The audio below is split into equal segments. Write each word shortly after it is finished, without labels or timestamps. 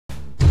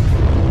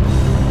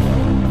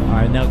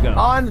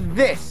On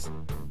this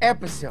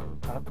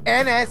episode of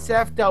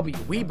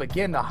NSFW, we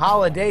begin the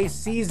holiday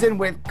season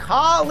with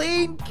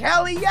Colleen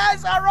Kelly.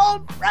 Yes, our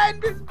old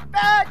friend is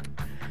back.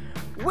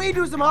 We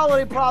do some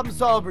holiday problem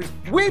solvers.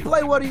 We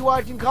play What Are You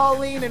Watching,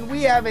 Colleen? And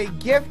we have a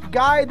gift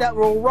guide that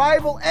will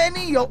rival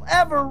any you'll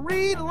ever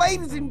read.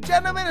 Ladies and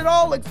gentlemen, it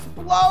all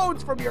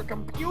explodes from your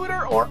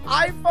computer or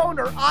iPhone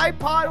or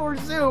iPod or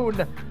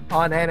Zune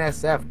on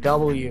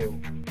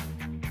NSFW.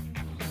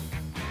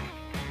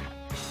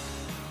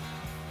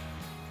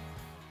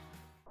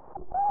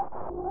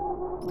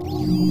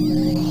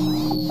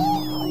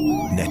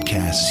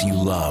 Netcasts you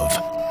love.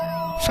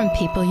 From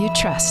people you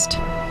trust.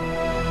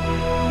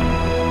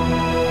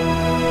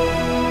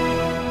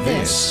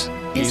 This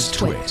is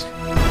Twit.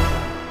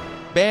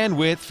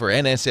 Bandwidth for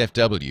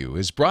NSFW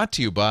is brought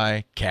to you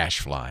by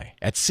Cashfly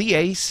at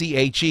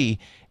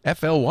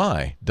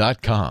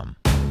CACHEFLY.com.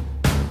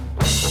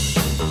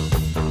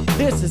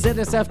 This is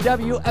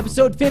NSFW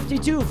episode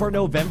 52 for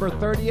November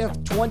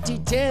 30th,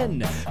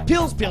 2010.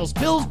 Pills, pills,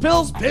 pills,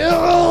 pills,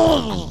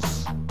 pills!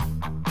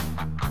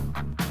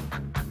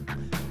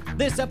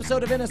 This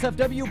episode of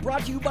NSFW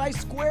brought to you by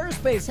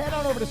Squarespace. Head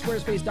on over to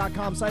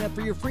squarespace.com, sign up for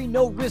your free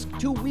no-risk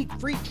 2-week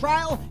free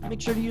trial.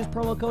 Make sure to use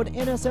promo code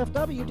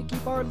NSFW to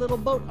keep our little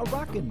boat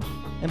a-rockin'.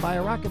 And by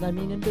a-rockin', I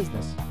mean in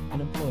business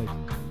and employed.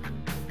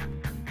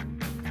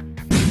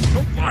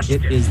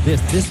 It is this.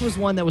 This was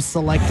one that was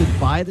selected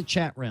by the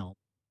chat realm.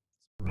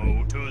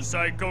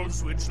 Motorcycle,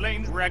 switch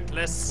lanes,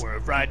 reckless.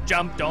 Swerve right,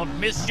 jump, don't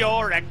miss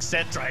your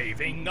exit.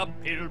 Driving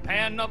uphill,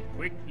 pan up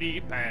quickly,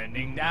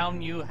 panning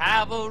down, you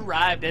have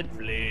arrived at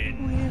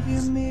Flynn.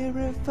 Rear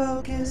mirror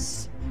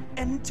focus,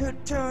 enter,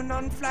 turn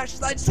on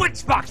flashlight.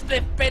 Switch box,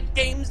 flip it,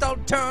 games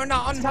don't turn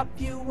on. Stop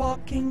you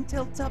walking,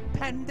 tilt up,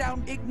 pan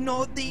down.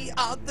 Ignore the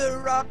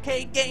other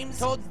arcade games.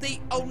 Towards the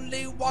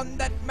only one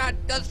that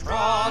matters.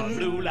 Wrong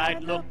blue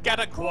light, look at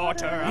a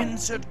quarter.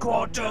 Insert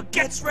quarter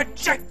gets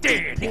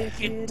rejected. Pick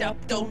it up,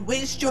 don't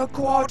waste your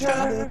quarter.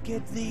 Look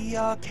at the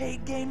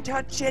arcade game,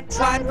 touch it,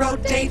 try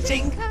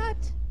rotating. Cut.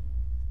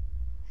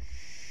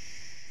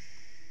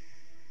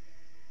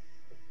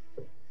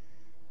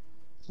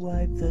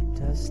 Wipe the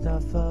dust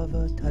off of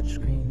a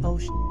touchscreen. Oh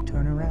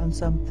turn around,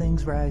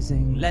 something's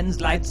rising.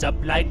 Lens lights up,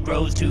 light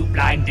grows to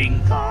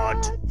blinding.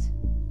 Cut.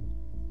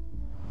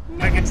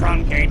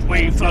 Megatron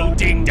gateway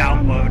floating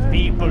downward.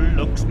 People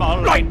look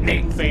small.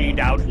 Lightning fade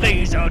out.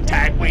 Laser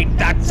tag. Wait,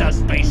 that's a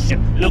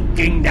spaceship.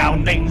 Looking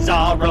down, lanes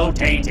are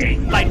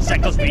rotating. Light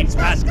cycle speeds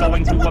past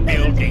going through a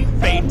building.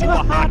 Fade to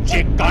a hot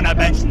chick on a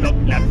bench. Look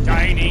left.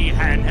 Tiny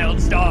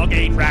handheld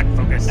Stargate rack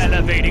focus.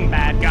 Elevating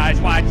bad guys.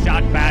 Wide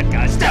shot bad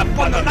guys. Step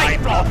on the night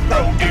floor.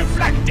 Throw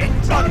deflecting.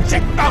 Some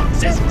chick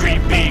bounces.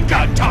 Creepy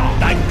guitar.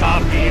 Light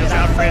car peels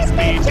out.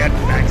 Frisbee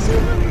jetpacks.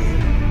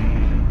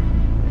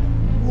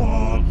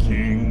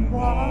 Walking,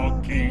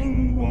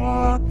 walking,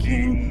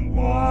 walking,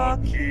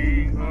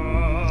 walking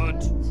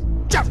out.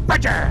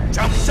 Temperature!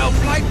 Jumps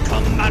of light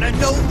come out of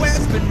nowhere,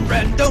 spin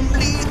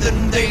randomly,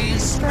 then they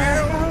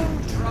spell.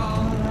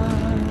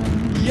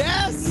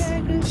 Yes!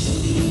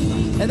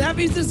 And that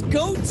means it's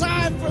go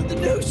time for the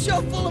new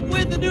show full of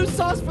win. The new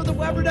sauce for the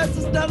Webernets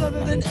is none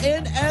other than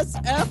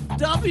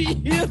NSFW.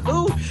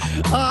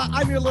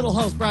 I'm your little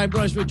host, Brian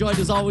Brushwood, joined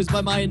as always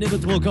by my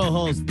inimitable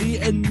co-host, the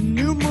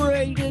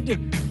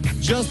enumerated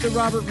Justin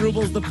Robert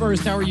Rubles the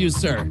first. How are you,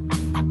 sir?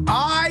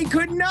 I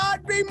could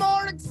not be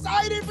more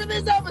excited for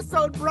this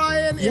episode,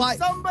 Brian. Why? If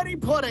somebody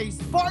put a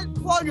spark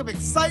plug of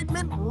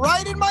excitement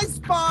right in my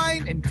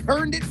spine and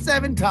turned it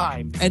 7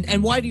 times.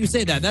 And why do you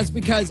say that? That's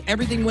because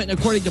everything went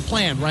according to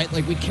plan, right?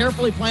 Like we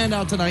carefully planned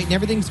out tonight and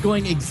everything's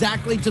going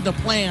exactly to the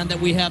plan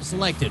that we have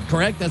selected,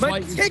 correct? That's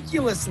why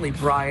meticulously,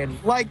 Brian.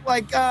 Like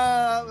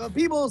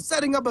people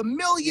setting up $1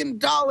 million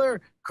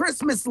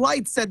Christmas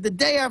lights set the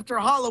day after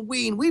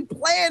Halloween. We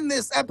planned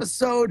this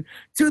episode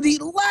to the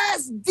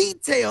last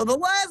detail. The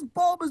last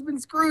bulb has been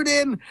screwed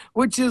in,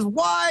 which is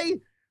why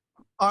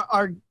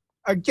our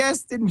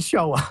guest didn't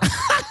show up.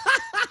 What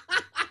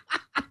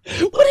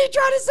are you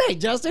trying to say,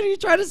 Justin? Are you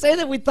trying to say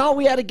that we thought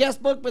we had a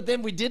guest book, but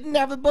then we didn't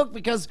have a book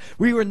because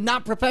we were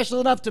not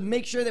professional enough to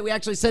make sure that we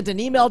actually sent an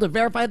email to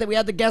verify that we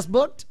had the guest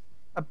booked?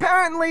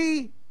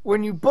 Apparently,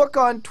 when you book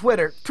on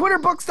Twitter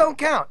books don't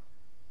count.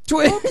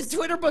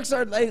 Twitter books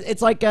are,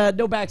 it's like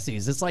no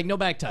backseas. It's like no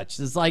back touch.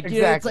 It's like,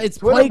 exactly. it's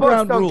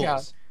playground rules.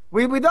 Count.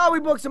 We thought we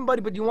booked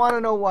somebody, but you want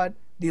to know what?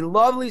 The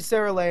lovely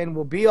Sarah Lane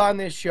will be on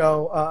this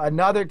show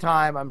another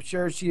time. I'm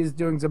sure she is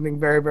doing something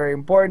very, very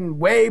important,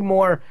 way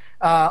more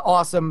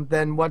awesome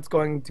than what's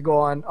going to go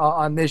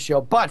on this show.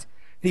 But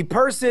the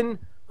person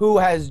who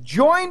has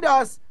joined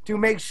us to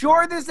make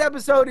sure this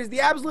episode is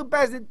the absolute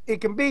best it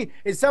can be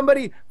is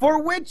somebody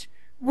for which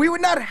we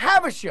would not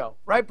have a show,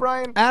 right,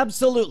 Brian?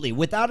 Absolutely,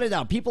 without a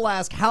doubt. People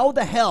ask, how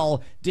the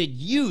hell did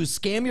you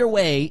scam your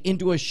way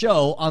into a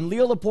show on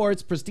Leo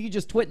Laporte's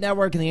prestigious Twit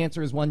network? And the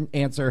answer is one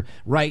answer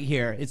right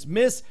here. It's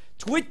Miss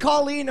Twit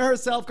Colleen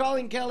herself,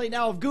 Colleen Kelly,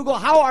 now of Google.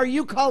 How are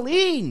you,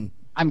 Colleen?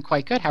 I'm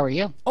quite good. How are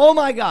you? Oh,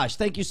 my gosh.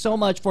 Thank you so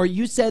much for,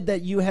 you said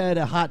that you had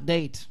a hot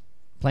date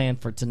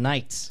planned for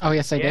tonight. Oh,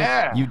 yes, I did.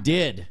 Yeah.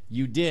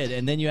 You did,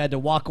 and then you had to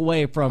walk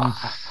away from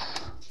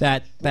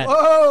that.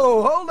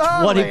 Whoa, hold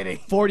on,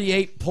 lady.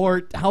 48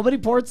 port. How many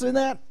ports in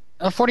that?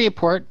 A 48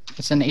 port.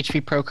 It's an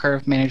HP Pro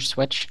Curve managed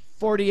switch.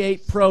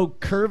 48 Pro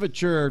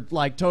curvature,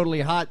 like totally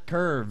hot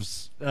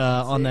curves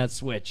on that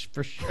switch,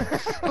 for sure.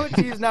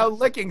 She's now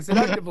licking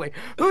seductively.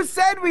 Who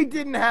said we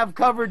didn't have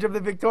coverage of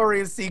the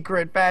Victoria's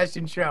Secret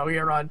fashion show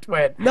here on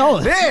Twit? No.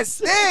 This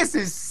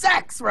is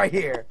sex right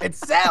here. It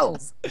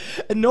sells.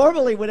 And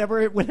normally,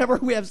 whenever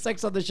we have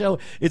sex on the show,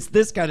 it's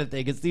this kind of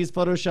thing. It's these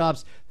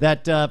photoshops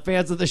that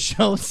fans of the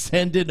show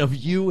send in of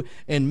you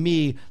and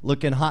me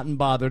looking hot and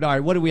bothered. All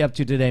right, what are we up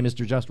to today,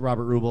 Mr. Justin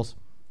Robert Rubles?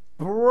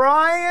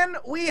 Brian,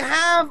 we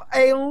have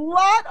a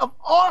lot of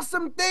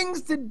awesome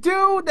things to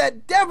do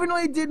that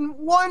definitely didn't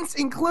once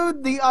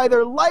include the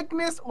either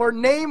likeness or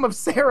name of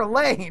Sarah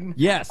Lane.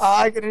 Yes.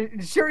 I can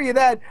assure you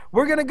that.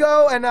 We're going to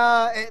go and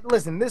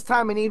listen, this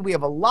time of need, we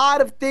have a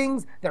lot of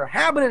things that are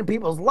happening in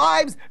people's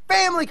lives.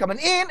 Family coming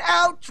in,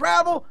 out,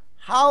 travel.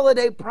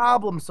 Holiday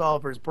problem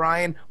solvers,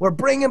 Brian. We're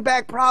bringing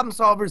back problem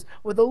solvers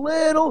with a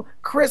little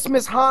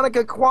Christmas,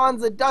 Hanukkah,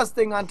 Kwanzaa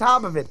dusting on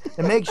top of it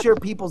to make sure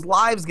people's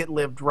lives get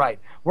lived right.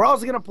 We're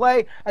also going to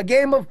play a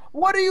game of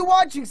What Are You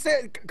Watching,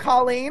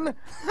 Colleen?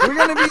 We're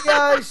going to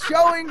be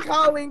showing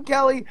Colleen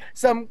Kelly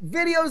some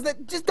videos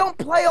that just don't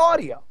play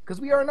audio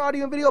because we are an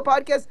audio and video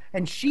podcast,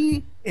 and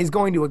she is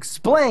going to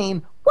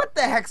explain what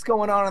the heck's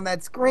going on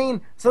that screen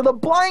so the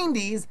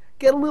blindies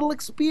get a little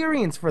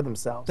experience for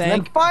themselves. Thank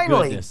and then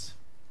finally, goodness.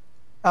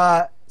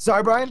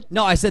 Sorry, Brian?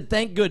 No, I said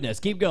thank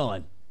goodness. Keep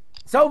going.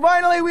 So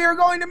finally, we are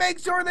going to make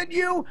sure that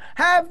you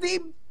have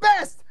the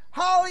best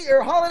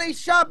holiday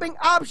shopping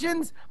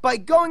options by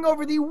going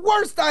over the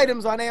worst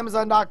items on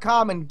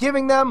Amazon.com and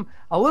giving them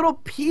a little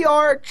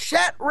PR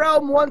chat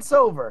realm once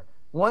over.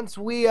 Once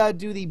we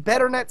do the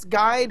BetterNet's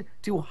guide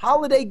to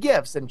holiday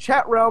gifts, and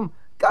chat realm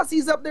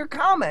gussies up their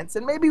comments,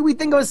 and maybe we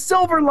think of a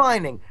silver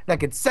lining that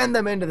could send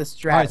them into the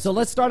stratosphere. All right, so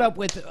let's start up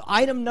with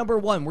item number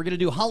one. We're going to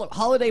do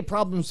holiday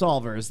problem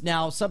solvers.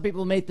 Now, some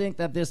people may think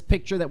that this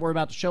picture that we're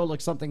about to show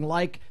looks something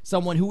like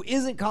someone who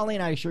isn't Colleen.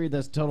 I assure you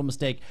that's a total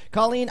mistake.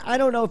 Colleen, I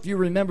don't know if you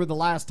remember the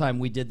last time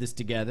we did this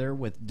together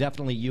with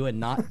definitely you and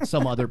not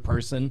some other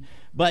person,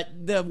 but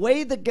the way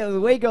it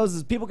goes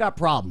is people got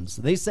problems.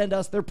 They send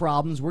us their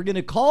problems. We're going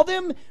to call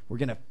them. We're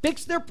going to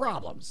fix their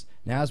problems.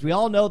 Now, as we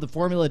all know, the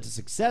formula to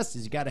success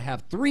is you got to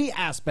have three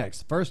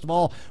aspects. First of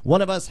all,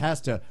 one of us has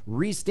to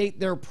restate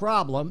their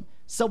problem,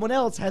 someone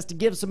else has to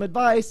give some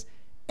advice,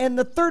 and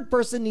the third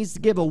person needs to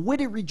give a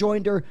witty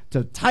rejoinder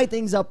to tie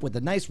things up with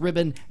a nice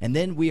ribbon, and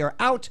then we are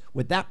out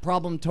with that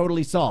problem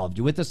totally solved.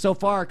 You with us so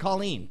far,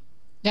 Colleen?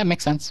 Yeah,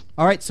 makes sense.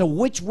 All right, so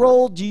which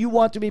role do you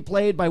want to be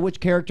played by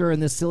which character in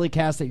this silly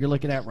cast that you're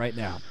looking at right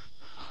now?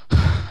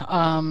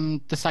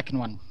 The second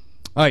one.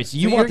 All right, so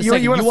you want to give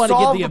the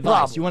advice.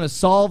 Problem. You want to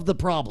solve the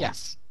problem.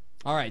 Yes.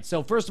 All right,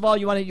 so first of all,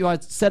 you want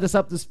to set us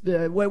up this.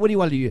 What do you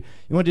want to do? You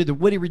want to do the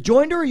witty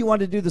rejoinder, or you want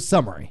to do the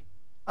summary?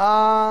 You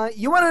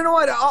want to know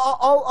what?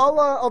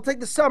 I'll take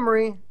the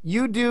summary.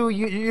 You do.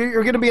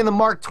 You're going to be in the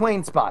Mark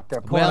Twain spot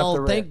there.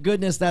 Well, thank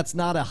goodness that's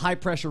not a high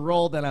pressure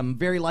role that I'm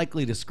very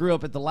likely to screw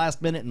up at the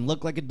last minute and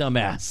look like a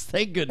dumbass.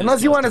 Thank goodness.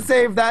 Unless you want to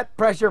save that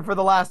pressure for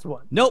the last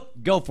one. Nope,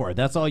 go for it.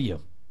 That's all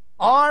you.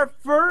 Our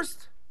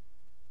first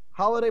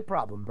holiday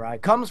problem, Bri,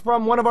 comes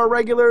from one of our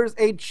regulars,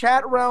 a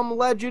chat realm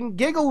legend,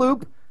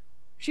 Gigaloop.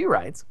 She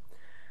writes,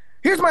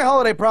 "Here's my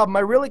holiday problem.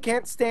 I really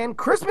can't stand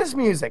Christmas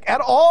music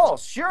at all.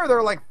 Sure, there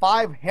are like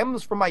 5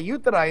 hymns from my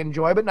youth that I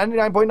enjoy, but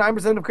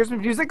 99.9% of Christmas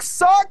music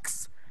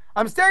sucks.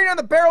 I'm staring down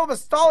the barrel of a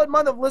solid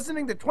month of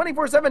listening to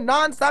 24/7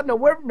 nonstop,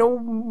 no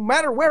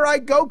matter where I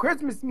go,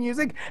 Christmas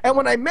music. And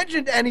when I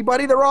mention to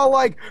anybody, they're all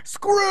like,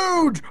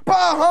 Scrooge,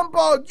 bah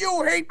humbug,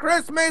 you hate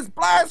Christmas,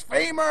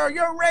 blasphemer,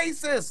 you're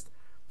racist."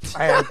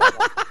 I hate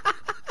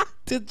that.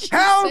 Did you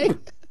Help! say?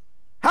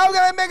 How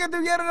can I make it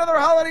through yet another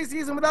holiday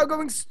season without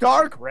going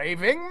stark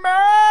raving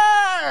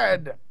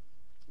mad?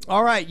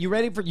 All right, you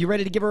ready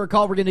to give her a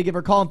call? We're going to give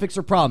her a call and fix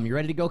her problem. You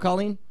ready to go,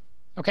 Colleen?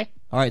 Okay.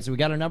 All right, so we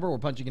got her number. We're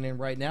punching it in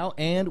right now,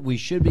 and we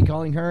should be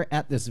calling her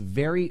at this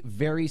very,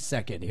 very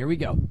second. Here we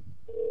go.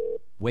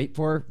 Wait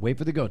for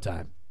the go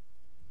time.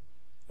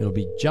 It'll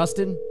be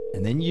Justin,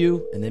 and then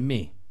you, and then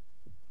me.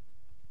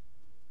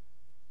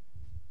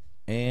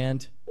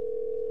 And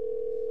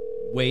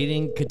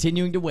waiting,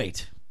 continuing to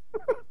wait.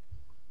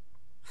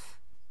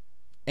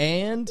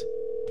 And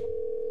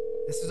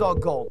This is all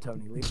gold,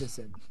 Tony. Leave this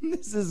in.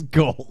 this is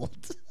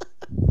gold.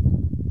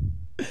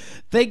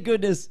 Thank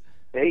goodness.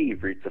 Hey,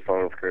 you've reached the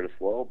phone with Curtis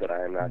Lowell, but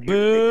I am not here.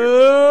 Boo!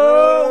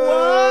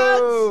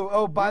 What?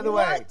 Oh, by the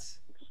way,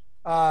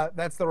 What?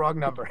 that's the wrong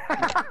number.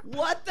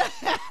 What the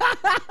heck?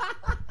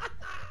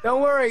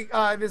 Don't worry,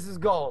 this is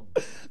gold.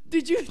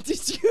 Did you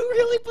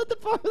really put the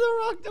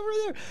wrong number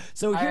there?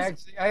 So I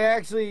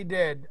actually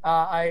did.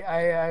 I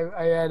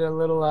had a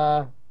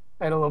little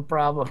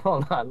problem.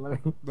 Hold on,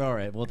 let me. all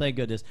right. Well, thank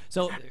goodness.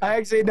 So I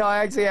actually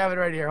have it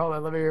right here. Hold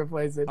on, let me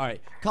replace it. all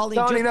right, Colleen.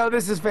 Tony, no,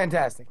 this is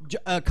fantastic.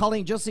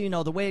 Colleen, just so you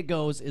know, the way it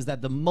goes is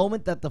that the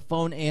moment that the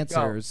phone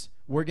answers,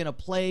 we're going to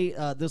play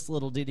this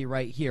little ditty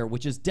right here,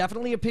 which is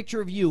definitely a picture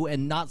of you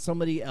and not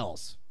somebody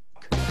else.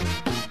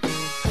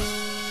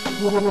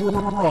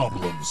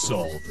 Problem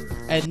solver.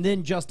 And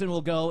then Justin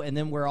will go, and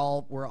then we're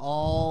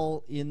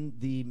all in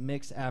the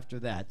mix after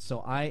that.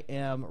 So I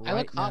am right now. I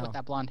look hot with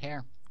that blonde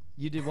hair.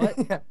 You did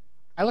what?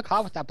 I look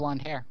hot with that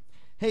blonde hair.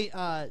 Hey, it's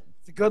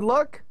a good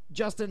look.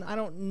 Justin, I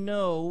don't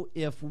know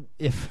if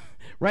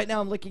right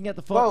now I'm looking at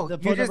the phone. Whoa, the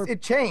phone number.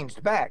 it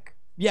changed back.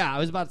 Yeah, I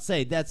was about to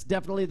say that's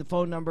definitely the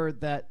phone number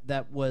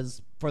that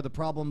was for the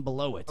problem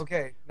below it.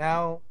 Okay,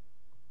 now.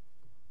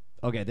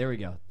 Okay, there we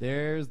go.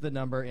 There's the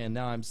number, and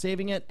now I'm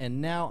saving it,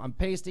 and now I'm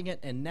pasting it,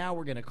 and now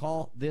we're gonna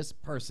call this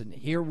person.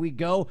 Here we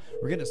go.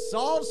 We're gonna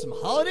solve some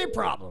holiday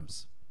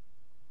problems.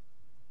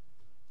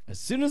 As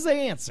soon as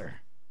they answer.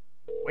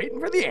 Waiting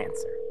for the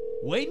answer.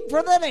 Waiting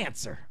for that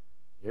answer.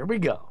 Here we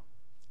go.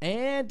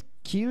 And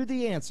cue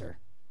the answer.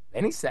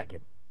 Any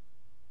second.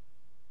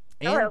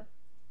 And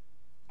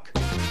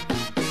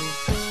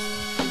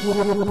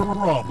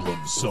Problem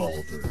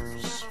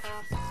solvers.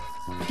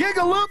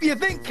 Gigaloop, you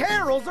think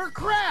carols are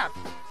crap?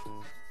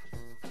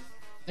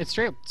 It's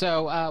true.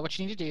 So what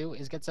you need to do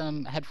is get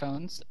some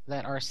headphones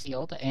that are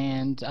sealed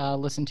and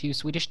listen to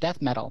Swedish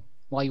death metal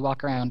while you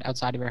walk around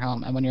outside of your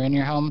home. And when you're in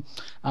your home,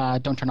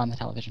 don't turn on the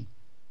television.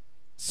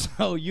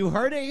 So you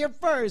heard it here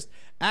first.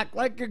 Act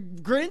like a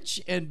Grinch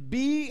and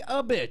be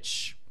a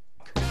bitch.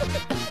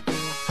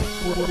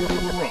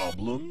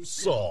 Problem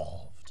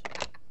solved.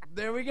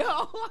 There we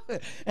go.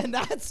 And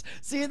that's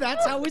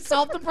how we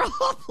solve the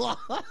problem.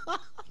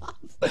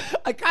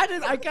 I kind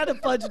of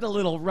fudged a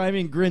little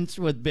rhyming Grinch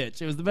with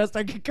bitch. It was the best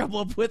I could come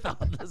up with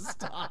on the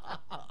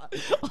spot.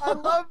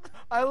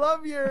 I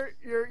love your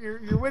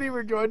witty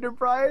rejoinder,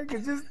 Brian,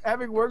 because just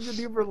having worked with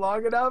you for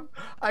long enough,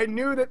 I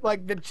knew that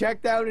like the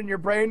check down in your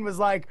brain was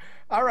like,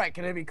 all right,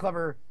 can I be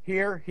clever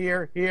here?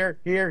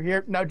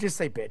 No, just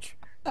say bitch.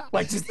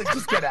 Like just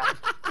get out.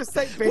 Just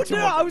say bitch.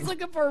 Well, no, I was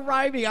looking for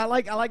rhyming. I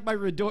like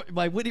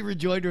my witty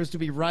rejoinders to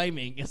be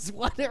rhyming. Is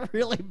what it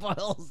really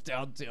boils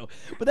down to.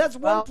 But that's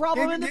one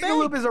problem in the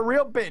Gigaloop is a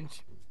real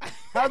binge.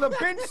 How the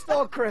binge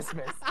stole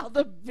Christmas. How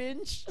the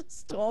binge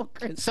stole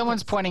Christmas.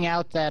 Someone's pointing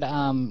out that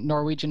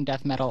Norwegian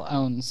death metal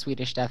owns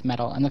Swedish death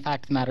metal, and the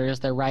fact of the matter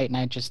is they're right, and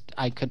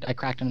I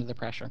cracked under the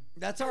pressure.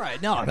 That's all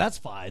right. No, that's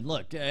fine.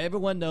 Look,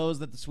 everyone knows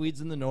that the Swedes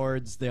and the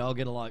Nords, they all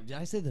get along. Did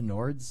I say the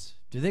Nords?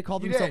 Do they call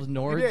themselves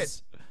Nords? You did.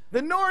 The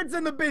Nords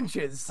and the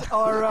Benches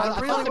are I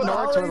really thought the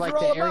what Nords were like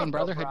all the about, Aryan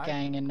Brotherhood right?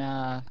 gang in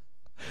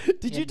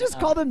Did you just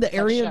call them the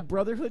Aryan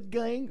Brotherhood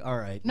gang? All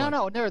right.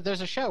 No,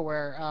 there's a show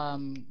where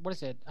what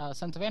is it?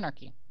 Sons of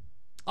Anarchy.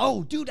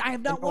 Oh, dude, I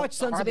have not watched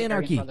Sons of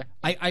Anarchy. Aryan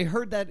I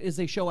heard that is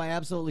a show I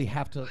absolutely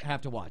have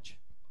to watch.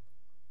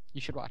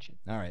 You should watch it.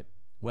 All right.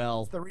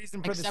 Well, It's the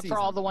reason for Except for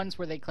all the ones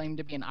where they claim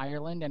to be in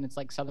Ireland and it's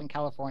like Southern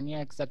California,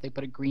 except they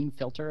put a green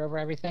filter over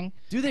everything.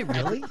 Do they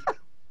really?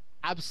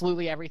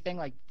 Absolutely everything,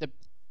 like the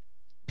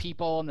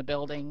people and the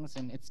buildings,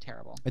 and it's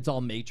terrible. It's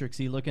all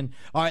matrixy looking.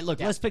 All right, look,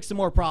 let's fix some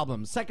more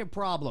problems. Second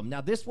problem.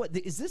 Now, is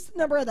this the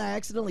number that I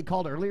accidentally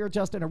called earlier,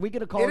 Justin? Are we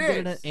going to call and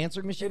get an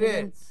answering machine?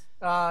 It is.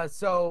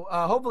 So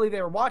hopefully they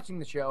were watching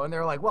the show and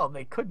they're like, well,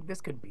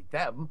 this couldn't be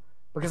them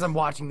because I'm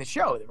watching the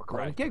show. They were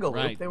calling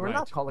Gigaloop. They were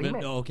not calling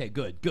me. Okay,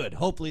 good.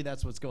 Hopefully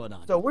that's what's going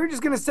on. So we're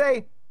just going to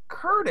say,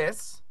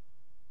 Curtis,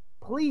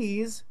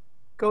 please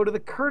go to the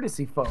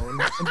courtesy phone and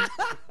just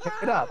pick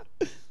it up.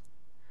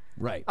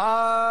 Right.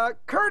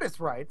 Curtis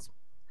writes,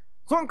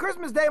 so on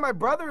Christmas Day, my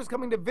brother is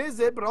coming to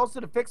visit, but also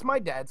to fix my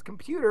dad's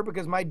computer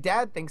because my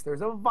dad thinks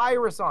there's a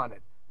virus on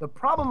it. The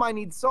problem I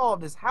need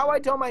solved is how I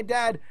tell my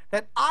dad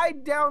that I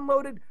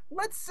downloaded,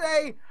 let's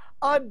say,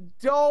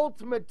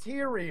 adult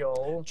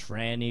material.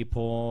 Tranny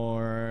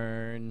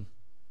porn.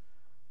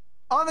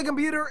 On the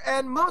computer,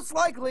 and most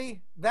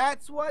likely,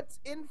 that's what's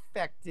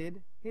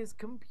infected his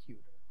computer.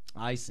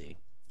 I see.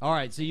 All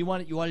right, so you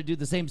want to do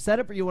the same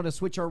setup, or you want to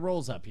switch our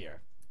roles up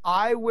here?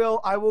 I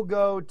will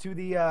go to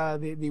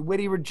the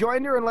witty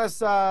rejoinder unless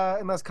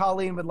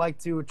Colleen would like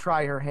to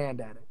try her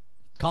hand at it.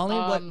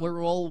 Colleen, what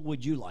role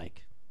would you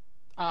like?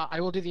 I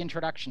will do the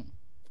introduction.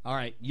 All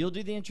right, you'll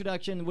do the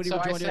introduction. Witty so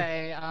rejoinder. I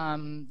say,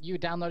 you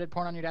downloaded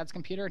porn on your dad's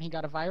computer and he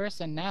got a virus,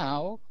 and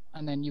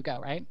then you go,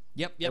 right?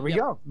 Yep. There we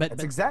go.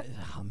 That's exactly.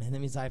 Oh man, that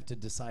means I have to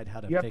decide how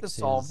to. You have to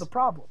solve the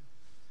problem.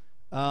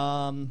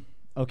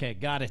 Okay,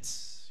 got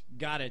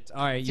it.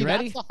 All right, See, you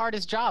ready? That's the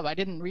hardest job. I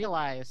didn't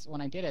realize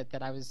when I did it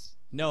that I was.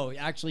 No,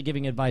 actually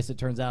giving advice, it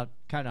turns out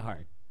kind of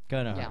hard.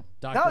 Yeah.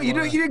 No, you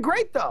did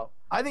great though.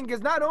 I think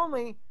because not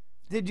only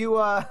did you.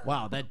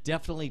 Wow, that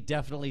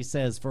definitely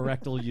says for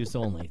rectal use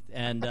only,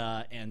 and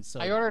so.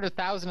 I ordered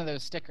 1,000 of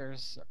those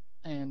stickers,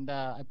 and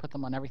I put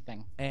them on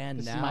everything.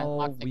 And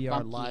now we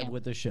are live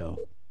with the show.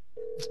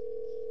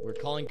 We're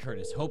calling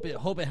Curtis. Hope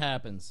it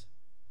happens.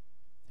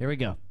 Here we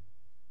go.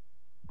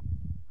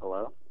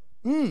 Hello?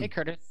 Hey,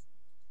 Curtis.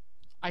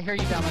 I hear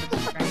you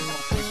downloaded some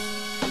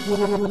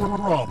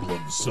Problem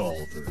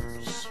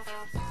solvers.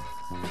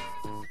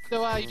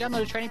 So you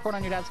downloaded training porn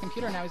on your dad's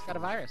computer, and now he's got a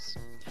virus.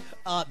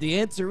 The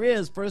answer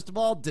is, first of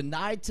all,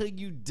 deny till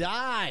you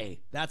die.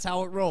 That's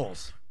how it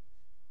rolls.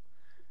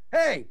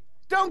 Hey,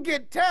 don't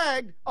get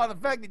tagged on the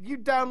fact that you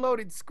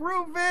downloaded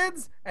screw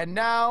vids and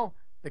now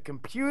the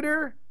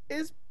computer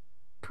is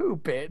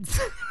poopids.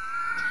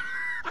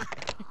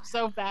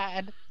 So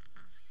bad.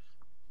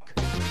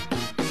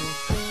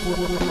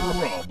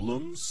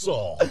 Problem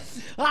solved.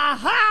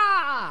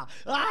 Aha!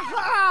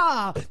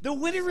 Aha! The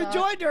witty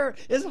rejoinder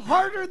is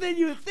harder than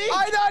you think.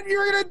 I thought you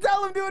were gonna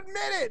tell him to admit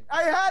it.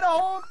 I had a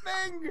whole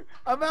thing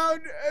about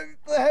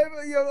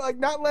like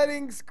not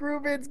letting screw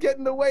bits get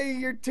in the way of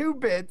your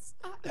 2-bits,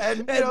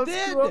 and And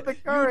screw up the then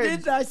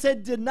courage. I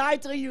said deny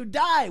till you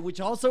die, which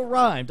also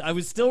rhymed. I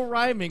was still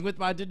rhyming with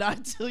my deny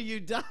till you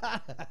die.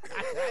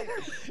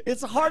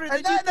 It's harder than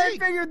And you then I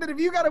think. figured that if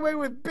you got away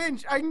with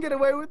binge, I can get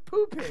away with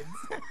poopids.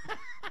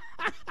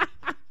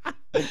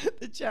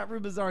 The chat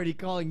room is already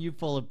calling you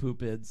full of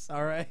poopids,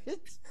 all right?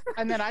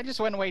 And then I just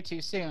went way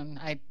too soon.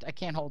 I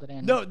can't hold it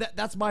in. No,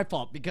 that's my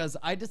fault because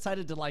I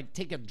decided to like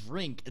take a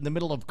drink in the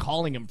middle of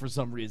calling him for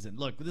some reason.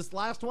 Look, this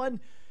last one,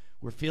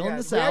 we're feeling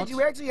the sound.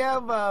 We actually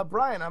have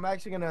Brian. I'm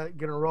actually gonna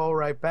roll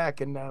right back,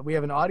 and we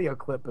have an audio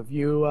clip of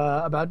you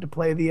about to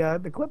play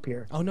the clip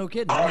here. Oh, no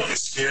kidding. Oh, you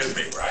scared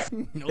me,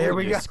 right? No, There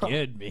we you go.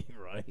 scared me,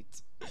 right?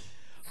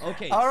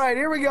 Okay. All right,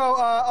 here we go.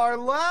 Our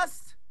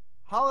last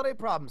holiday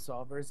problem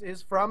solvers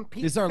is from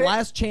Pete. This is our Fick.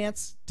 last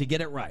chance to get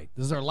it right.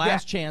 This is our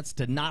last chance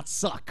to not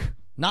suck.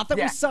 Not that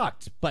we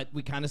sucked, but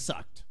we kind of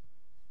sucked.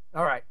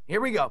 All right, here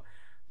we go.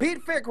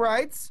 Pete Fick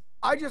writes,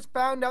 I just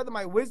found out that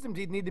my wisdom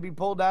teeth need to be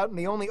pulled out, and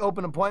the only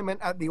open appointment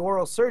at the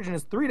oral surgeon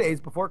is 3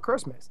 days before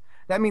Christmas.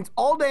 That means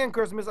all day on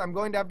Christmas, I'm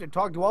going to have to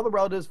talk to all the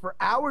relatives for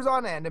hours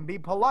on end and be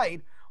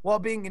polite while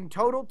being in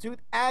total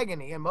tooth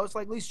agony and most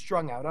likely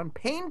strung out on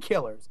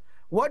painkillers.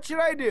 What should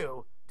I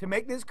do to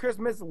make this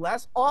Christmas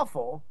less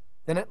awful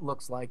than it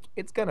looks like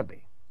it's going to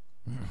be?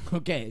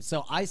 Okay,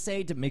 so I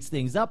say to mix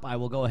things up, I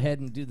will go ahead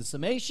and do the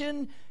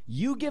summation.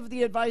 You give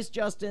the advice,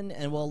 Justin,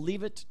 and we'll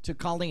leave it to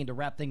Colleen to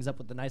wrap things up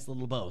with a nice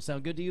little bow.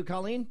 Sound good to you,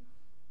 Colleen?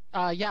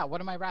 Yeah, what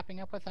am I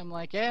wrapping up with? I'm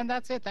like, yeah, and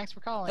that's it. Thanks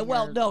for calling.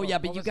 Well, Or, no, what- yeah,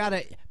 what but you was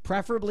gotta,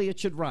 preferably it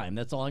should rhyme.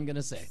 That's all I'm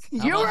gonna say.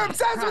 You were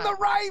obsessed with the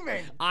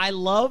rhyming. I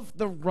love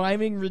the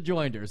rhyming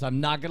rejoinders. I'm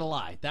not gonna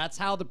lie. That's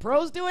how the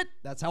pros do it.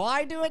 That's how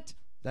I do it.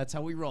 That's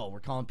how we roll. We're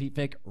calling Pete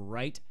Fick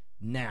right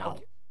now.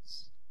 it?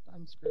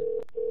 I'm screwed.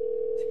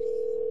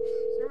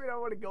 Sure we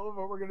don't want to go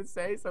over what we're going to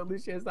say, so at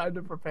least she has time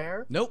to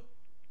prepare? Nope.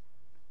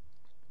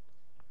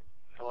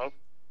 Hello?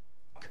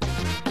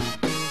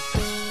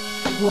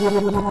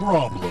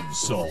 Problem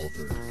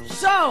solvers.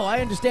 So, I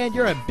understand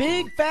you're a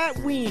big fat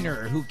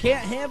wiener who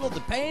can't handle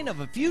the pain of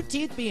a few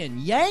teeth being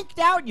yanked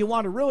out and you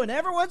want to ruin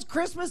everyone's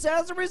Christmas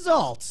as a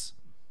result.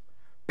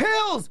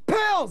 Pills,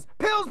 pills,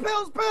 pills,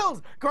 pills,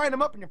 pills. Grind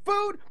them up in your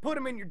food, put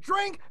them in your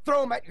drink,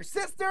 throw them at your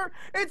sister.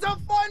 It's a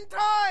fun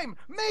time.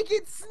 Make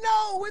it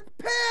snow with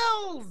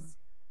pills.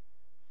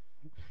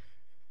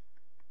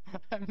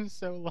 I'm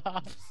so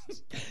lost.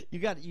 You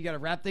got to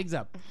wrap things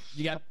up.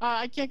 You got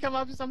I can't come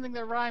up with something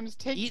that rhymes.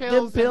 Take eat pills.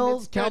 them and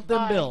pills, it's count them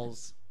goodbye.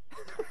 bills.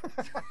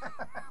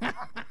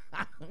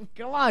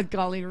 Come on,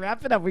 Colleen,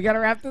 wrap it up. We got to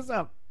wrap this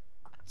up.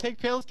 Take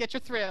pills, get your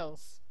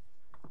thrills.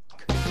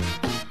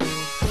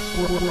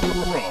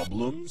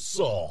 Problem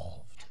solved.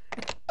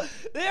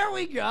 There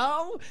we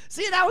go.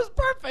 See, that was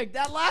perfect.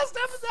 That last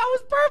episode, that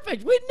was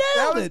perfect. We That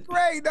nailed was it.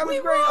 great. That was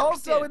We great. rocked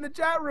Also, it. in the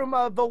chat room,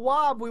 the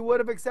wob we would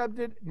have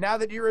accepted. Now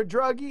that you're a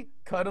druggie,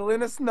 cuddle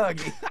in a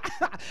snuggie.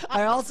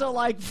 I also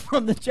like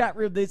from the chat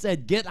room, they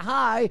said, get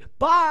high,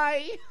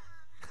 bye.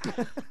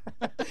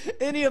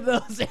 any of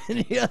those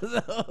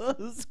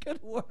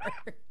could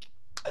work.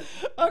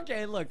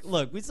 Okay, look,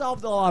 we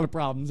solved a lot of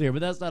problems here, but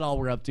that's not all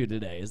we're up to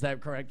today. Is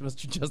that correct,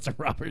 Mr. Justin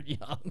Robert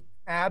Young?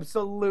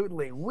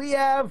 Absolutely. We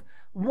have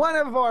one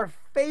of our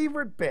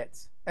favorite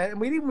bits,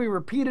 and we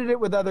repeated it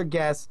with other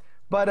guests,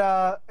 but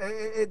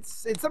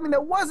it's something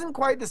that wasn't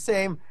quite the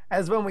same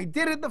as when we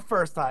did it the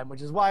first time,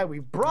 which is why we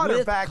brought her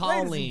With back.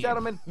 Ladies Colleen. and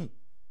gentlemen,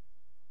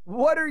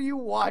 what are you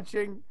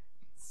watching,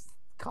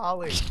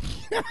 Colleen?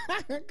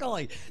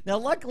 Colleen. Now,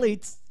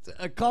 luckily,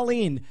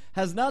 Colleen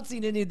has not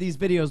seen any of these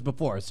videos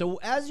before. So,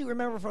 as you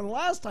remember from the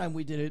last time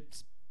we did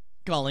it,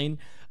 Colleen,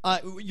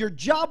 your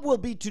job will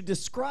be to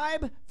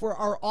describe for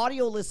our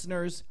audio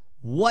listeners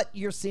what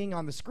you're seeing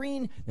on the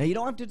screen. Now, you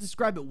don't have to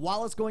describe it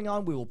while it's going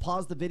on. We will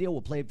pause the video.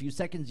 We'll play a few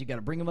seconds. You got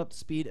to bring them up to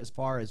speed as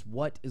far as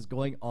what is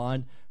going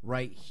on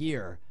right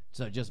here.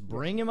 So just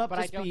bring him up But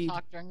to I speed. don't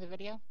talk during the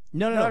video?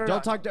 No, No,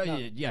 don't talk. no.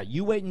 Yeah,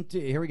 you wait until.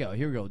 Here we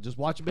go. Just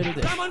watch a bit of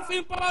this. Diamond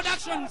Film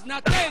Productions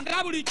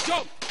natenga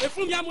bulijjo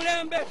efulumya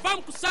mulembe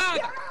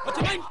bamukusaga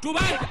okimanyi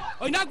tubanja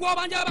olina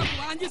gw'obanja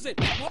bakubanjize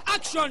mu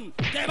action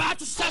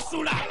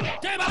tebatusasula.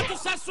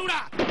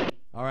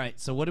 All right,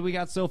 so what do we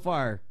got so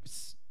far,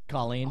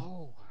 Colleen?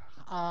 Oh,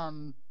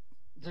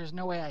 there's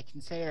no way I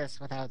can say this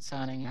without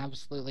sounding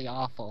absolutely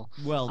awful.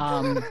 Well,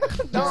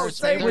 No,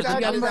 say what There's you a gotta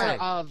number say.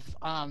 of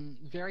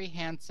very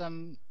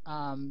handsome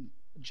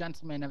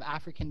gentlemen of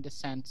African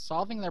descent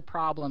solving their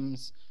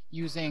problems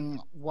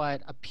using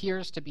what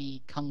appears to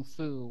be kung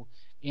fu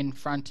in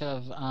front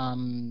of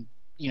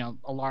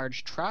a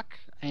large truck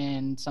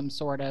and some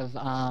sort of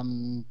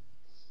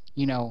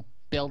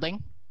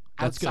building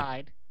That's good.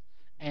 outside,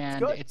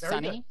 and good. it's Very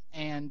sunny.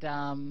 And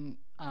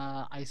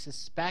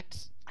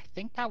I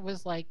think that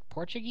was like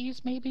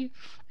Portuguese, maybe.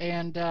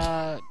 And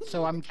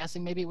so I'm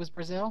guessing maybe it was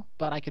Brazil,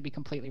 but I could be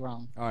completely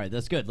wrong. All right,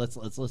 that's good. Let's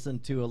listen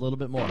to a little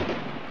bit more.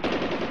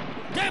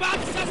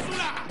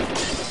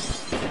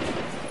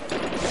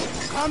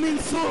 Coming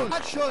soon.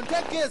 Action.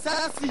 Take care,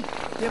 Sassi.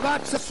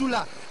 Debat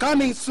Sasula.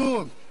 Coming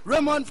soon.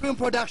 Raymond Film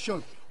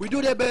Production. We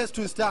do the best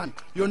to stand.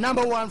 Your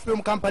 #1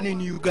 film company in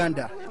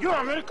Uganda. You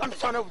American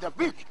son of the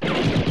bitch.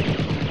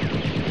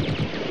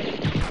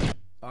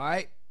 All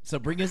right, so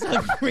bring us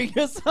up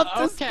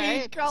to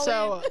speed, Colleen.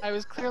 So I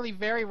was clearly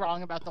very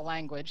wrong about the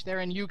language. They're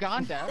in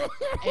Uganda,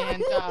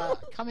 and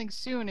coming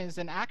soon is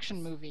an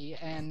action movie,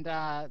 and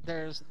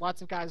there's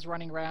lots of guys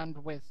running around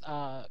with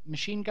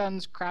machine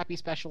guns, crappy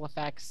special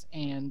effects,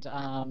 and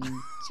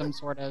some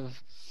sort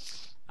of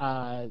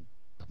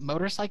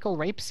motorcycle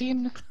rape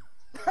scene.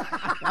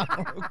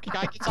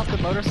 Guy gets off the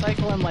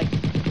motorcycle and like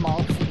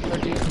mauls the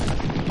other dude.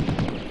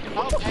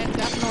 Oh, and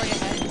definitely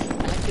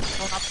gets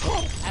thrown up,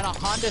 and a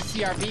Honda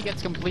CR-V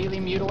gets completely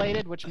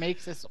mutilated, which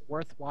makes this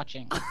worth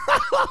watching.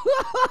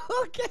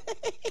 Okay.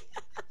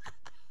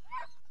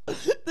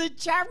 The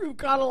chat room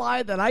caught a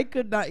line that I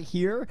could not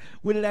hear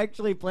when it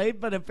actually played,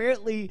 but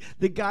apparently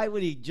the guy,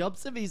 when he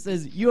jumps him, he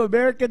says, "You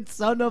American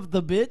son of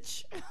the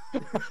bitch."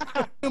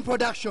 Film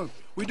Production.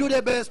 We do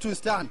the best to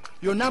stand.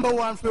 Your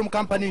 #1 film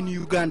company in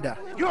Uganda.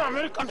 You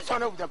American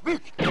son of the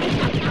bitch.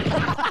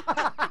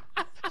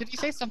 Did you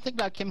say something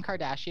about Kim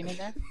Kardashian in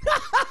there?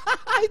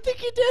 I think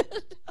he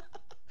did.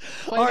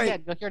 Play it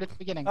again. You'll hear it at the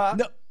beginning.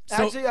 No.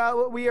 So,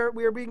 Actually, we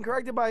are being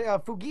corrected by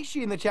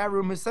Fugishi in the chat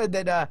room, who said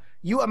that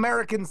you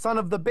American son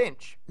of the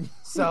bench.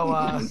 So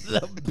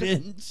the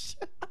bench.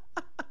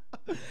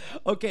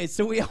 Okay,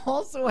 so we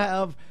also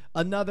have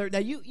another. Now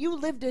you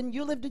lived in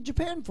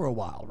Japan for a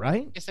while,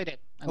 right? Yes, I did.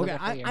 Okay,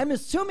 I'm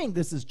assuming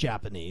this is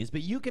Japanese,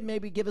 but you can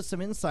maybe give us some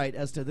insight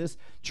as to this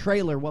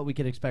trailer, what we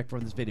can expect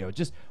from this video.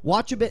 Just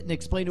watch a bit and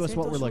explain to us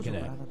what we're looking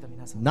at.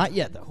 Not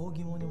yet, though.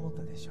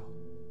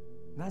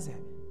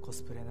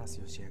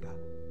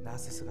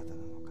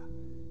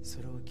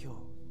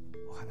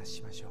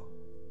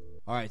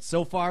 All right,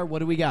 so far, what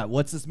do we got?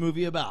 What's this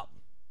movie about?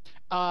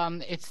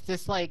 It's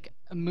this like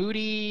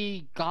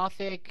moody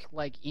gothic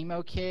like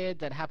emo kid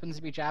that happens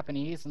to be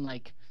Japanese and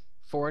like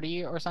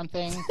 40 or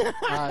something,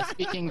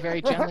 speaking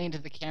very gently into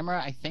the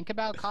camera. I think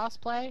about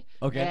cosplay.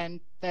 Okay. And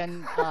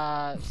then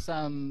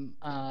some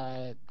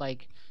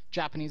like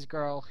Japanese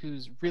girl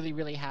who's really,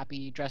 really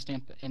happy, dressed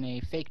in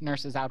a fake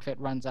nurse's outfit,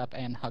 runs up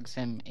and hugs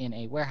him in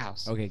a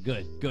warehouse. Okay,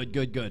 good.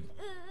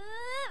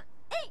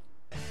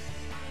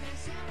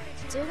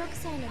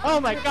 Oh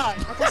my god!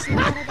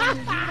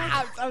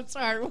 I'm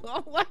sorry.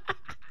 What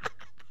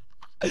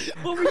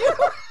were you?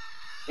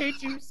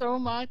 Hate you so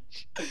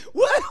much.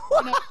 What?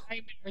 What?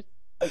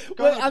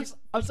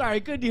 I'm sorry.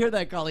 I couldn't hear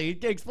that, Colleen.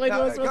 Explain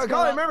to us what's going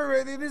on.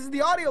 Remember, this is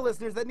the audio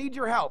listeners that need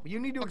your help. You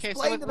need to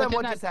explain to them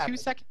what just happened.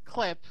 2-second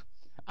clip.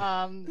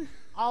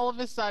 All of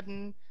a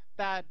sudden,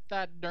 that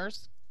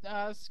nurse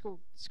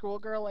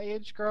schoolgirl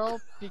age girl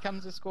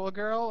becomes a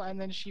schoolgirl, and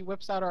then she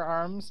whips out her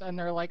arms and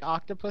they're like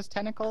octopus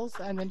tentacles,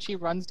 and then she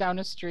runs down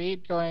a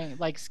street going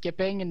like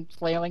skipping and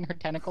flailing her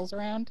tentacles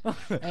around.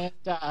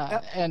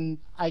 And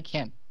I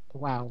can't.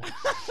 Wow.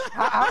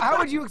 How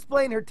would you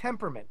explain her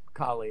temperament,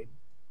 Colleen?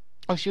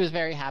 Oh, she was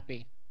very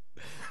happy.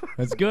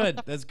 That's good.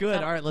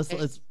 All right,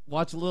 let's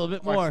watch a little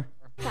bit more.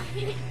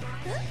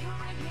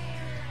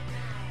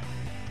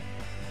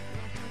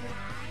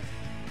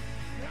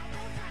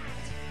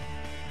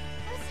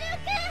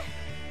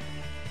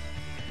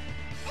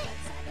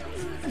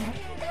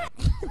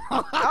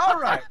 All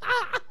right.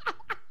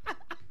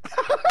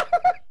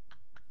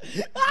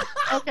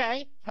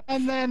 Okay,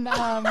 and then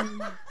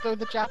so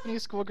the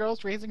Japanese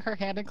schoolgirl's raising her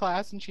hand in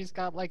class, and she's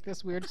got like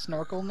this weird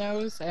snorkel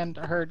nose and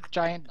her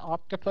giant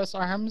octopus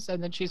arms,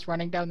 and then she's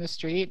running down the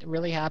street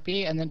really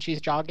happy, and then she's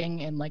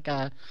jogging in like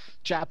a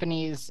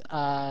Japanese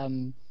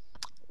like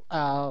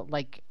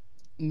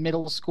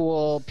middle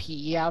school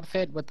PE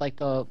outfit with like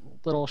the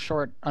little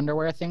short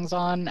underwear things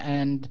on,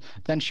 and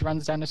then she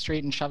runs down the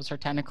street and shoves her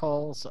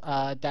tentacles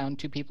down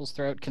two people's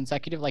throat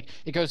consecutive. Like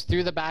it goes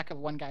through the back of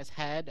one guy's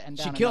head and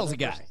down. She kills a another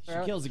guy. person's She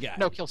throat. kills a guy.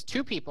 No, kills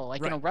two people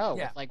like in a row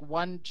Yeah. with like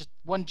one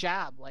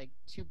jab, like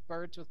two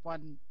birds with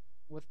one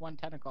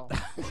tentacle.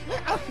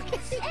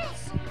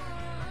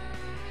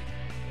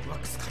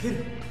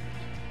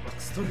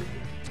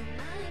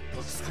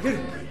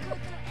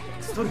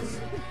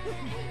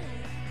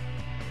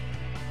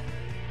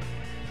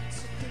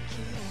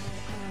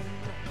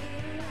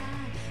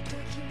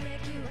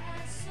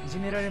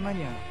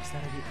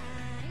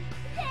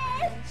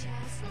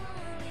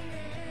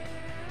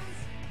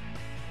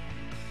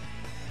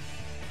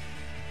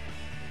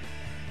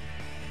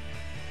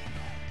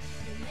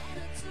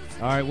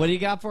 All right, what do you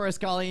got for us,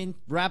 Colleen?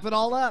 Wrap it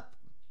all up.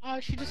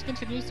 She just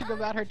continues to go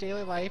about her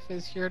daily life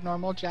as your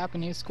normal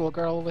Japanese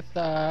schoolgirl with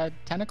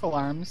tentacle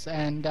arms,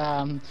 and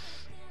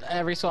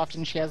every so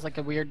often she has like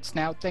a weird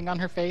snout thing on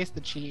her face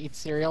that she eats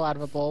cereal out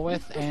of a bowl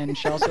with, and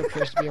she also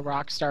appears to be a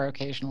rock star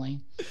occasionally.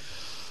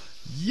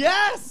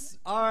 Yes!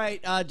 All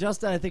right,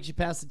 Justin, I think she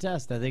passed the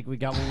test. I think we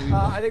got what we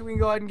I think we can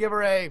go ahead and give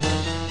her a...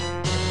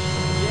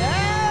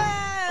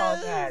 Yes!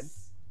 on that.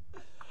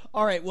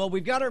 All right, well,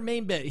 we've got our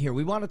main bit here.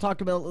 We want to talk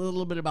about a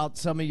little bit about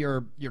some of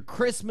your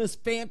Christmas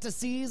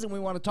fantasies, and we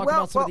want to talk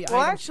about some of the items.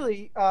 Well,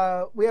 actually,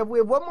 we have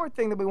one more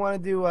thing that we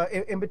want to do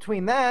in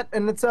between that,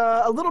 and it's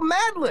a little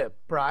Mad Lib,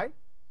 Bri.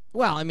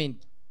 Well, I mean,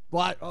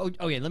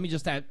 okay, let me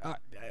just add.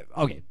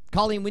 Okay,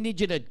 Colleen, we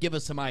need you to give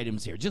us some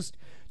items here.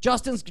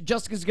 Justin's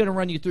going to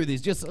run you through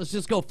these. Let's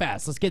just go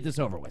fast. Let's get this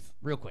over with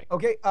real quick.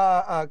 Okay,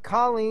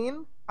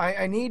 Colleen,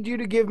 I need you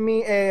to give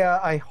me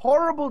a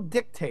horrible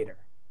dictator.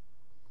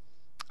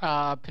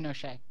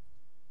 Pinochet.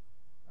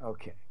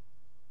 Okay.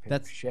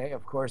 That's Pinochet,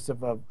 of course,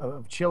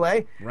 of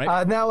Chile.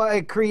 Right. Now,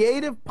 a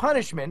creative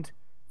punishment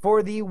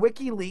for the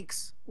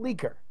WikiLeaks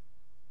leaker.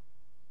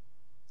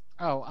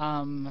 Oh,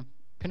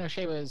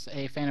 Pinochet was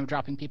a fan of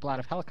dropping people out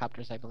of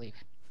helicopters, I believe.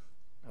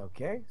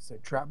 Okay, so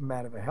drop him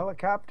out of a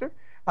helicopter.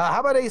 How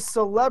about a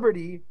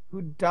celebrity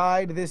who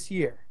died this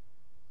year?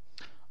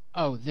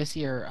 Oh, this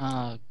year,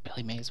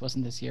 Billy Mays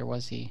wasn't this year,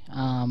 was he? It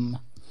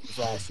was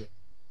last year.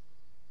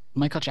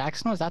 Michael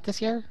Jackson, was that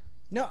this year?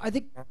 No, I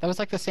think That was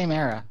like the same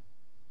era.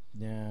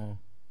 no.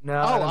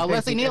 No. I don't Oh, think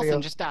Leslie so. There we Nielsen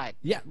go. just died.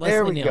 Yeah,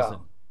 There Leslie we Nielsen.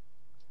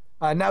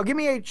 go. Now, give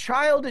me a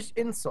childish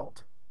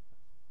insult.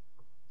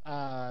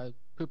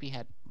 Poopy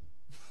head.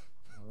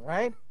 All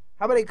right.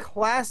 How about a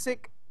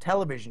classic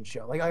television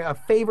show, like a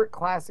favorite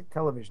classic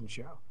television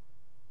show?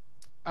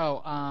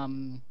 Oh,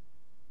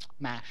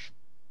 MASH.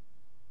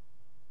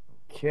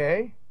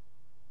 Okay.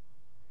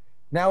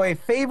 Now, a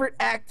favorite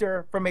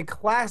actor from a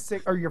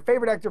classic, or your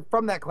favorite actor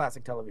from that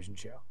classic television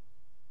show.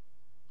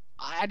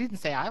 I didn't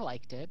say I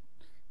liked it.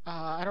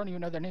 I don't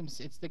even know their names.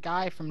 It's the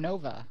guy from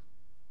Nova.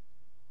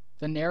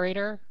 The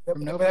narrator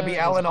from Nova. Would that be is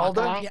Alan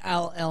Hawkeye. Alda? Yeah,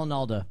 Alan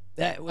Alda.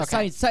 That was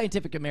Okay.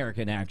 Scientific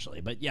American, actually,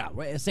 but yeah,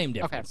 same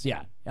difference.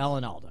 Yeah,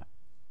 Alan Alda.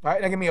 All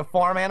right. Now, give me a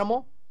farm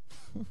animal.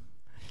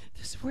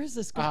 Where's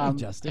this going,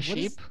 Justin? A What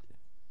is- sheep.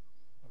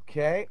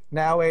 Okay.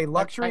 Now, a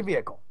luxury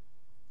vehicle.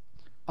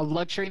 A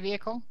luxury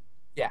vehicle.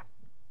 Yeah.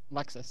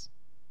 Lexus.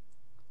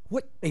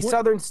 A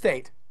southern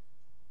state.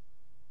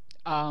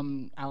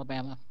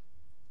 Alabama.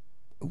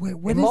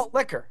 What A malt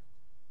liquor.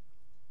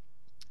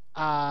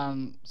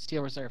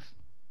 Steel Reserve.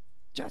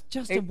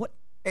 Justin, what?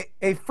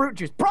 A fruit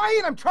juice.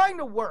 Brian, I'm trying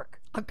to work.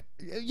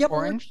 Yeah, but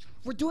Orange?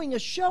 we're doing a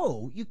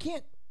show. You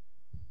can't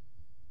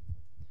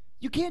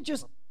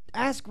just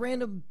ask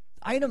random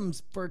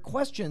items for a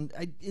question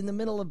in the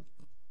middle of.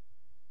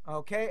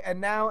 Okay,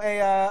 and now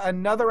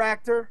another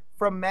actor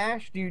from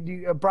MASH.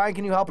 Brian,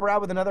 can you help her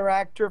out with another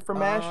actor from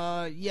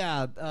MASH?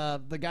 Yeah,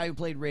 the guy who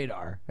played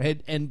Radar,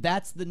 and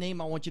that's the name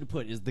I want you to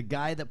put. Is the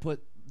guy that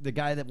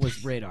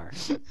was Radar.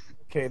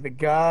 Okay, the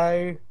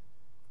guy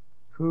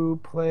who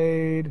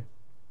played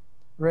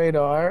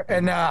Radar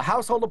and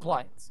household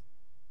appliance.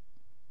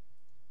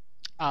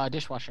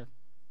 Dishwasher.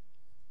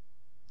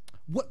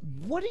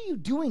 What are you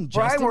doing,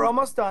 Justin? Brian, we're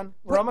almost done.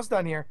 We're almost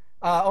done here.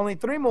 Only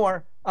 3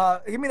 more.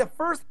 Give me the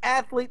first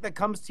athlete that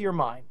comes to your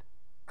mind,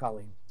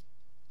 Colleen.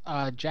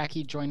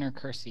 Jackie Joyner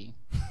Kersey.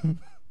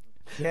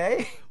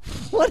 Okay.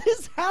 What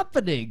is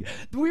happening?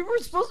 We were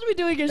supposed to be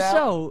doing a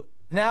show.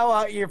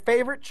 Now, your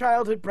favorite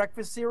childhood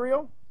breakfast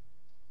cereal?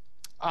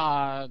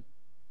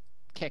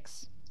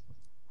 Kicks.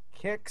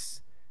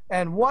 Kicks.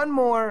 And one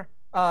more.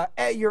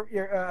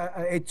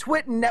 A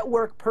Twit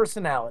network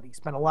personality.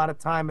 Spent a lot of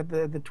time at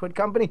the Twit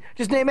company.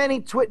 Just name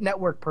any Twit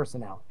network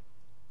personality.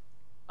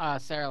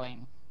 Sarah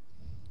Lane.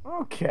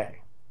 Okay.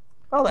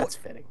 Oh, that's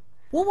fitting.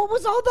 Well, what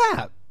was all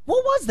that?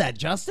 What was that,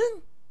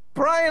 Justin?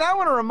 Brian, I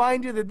want to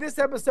remind you that this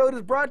episode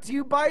is brought to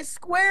you by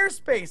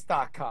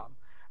Squarespace.com,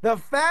 the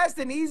fast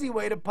and easy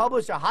way to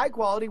publish a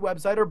high-quality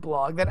website or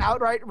blog that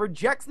outright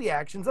rejects the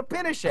actions of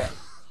Pinochet.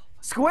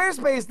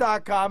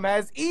 Squarespace.com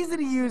has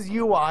easy-to-use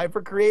UI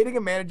for creating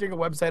and managing a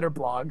website or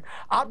blog,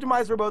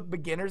 optimized for both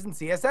beginners and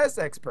CSS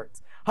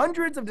experts.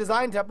 Hundreds of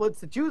design templates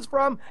to choose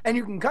from, and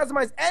you can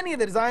customize any of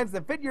the designs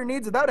that fit your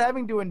needs without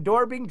having to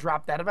endure being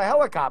dropped out of a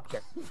helicopter.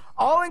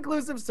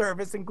 All-inclusive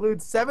service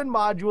includes 7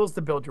 modules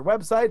to build your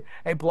website,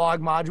 a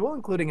blog module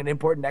including an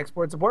import and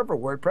export support for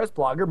WordPress,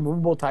 Blogger,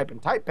 Movable Type,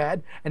 and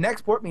TypePad. An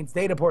export means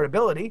data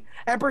portability,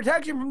 and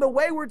protection from the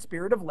wayward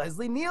spirit of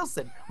Leslie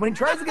Nielsen when he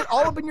tries to get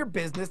all up in your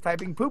business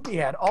typing poopy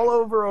head all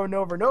over and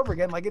over and over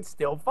again like it's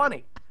still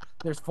funny.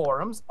 There's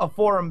forums, a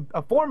form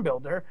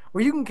builder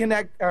where you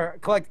can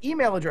collect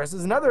email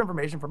addresses and other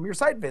information from your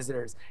site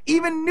visitors,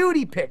 even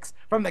nudie pics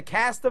from the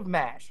cast of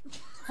MASH.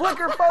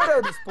 Flickr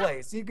photo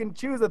display so you can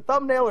choose a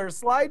thumbnail or a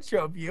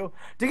slideshow view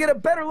to get a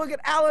better look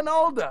at Alan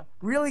Alda.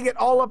 Really get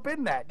all up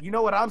in that. You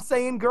know what I'm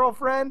saying,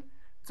 girlfriend?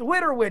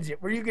 Twitter widget,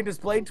 where you can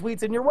display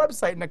tweets in your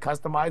website in a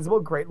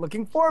customizable,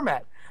 great-looking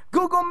format.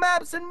 Google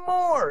Maps and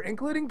more,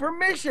 including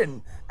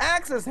permission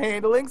access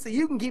handling, so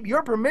you can keep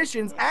your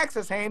permissions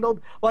access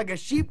handled like a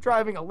sheep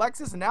driving a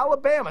Lexus in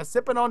Alabama,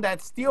 sipping on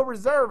that Steel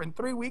Reserve and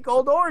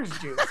 3-week-old orange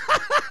juice.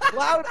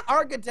 Cloud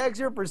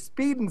architecture for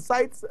speed and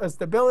site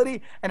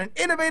stability, and an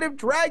innovative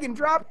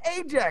drag-and-drop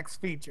Ajax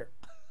feature.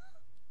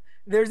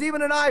 There's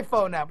even an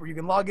iPhone app where you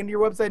can log into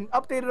your website and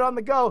update it on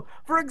the go.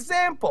 For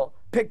example,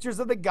 pictures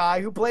of the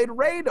guy who played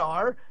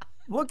Radar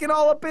looking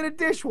all up in a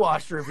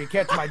dishwasher, if you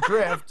catch my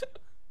drift.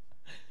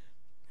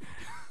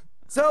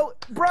 So,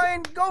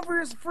 Brian, go for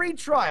your free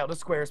trial to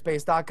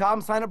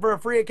squarespace.com. Sign up for a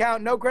free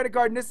account, no credit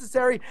card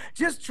necessary.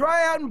 Just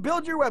try out and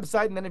build your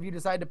website, and then if you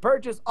decide to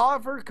purchase,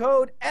 offer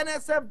code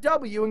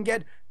NSFW and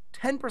get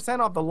 10%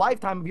 off the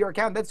lifetime of your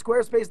account. That's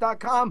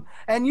squarespace.com,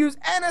 and use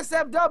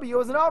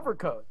NSFW as an offer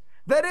code.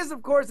 That is,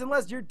 of course,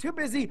 unless you're too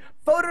busy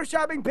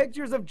photoshopping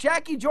pictures of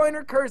Jackie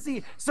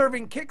Joyner-Kersee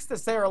serving kicks to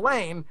Sarah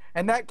Lane.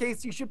 In that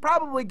case, you should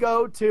probably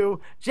go to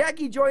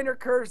Jackie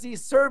Joyner-Kersee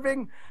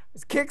serving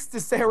kicks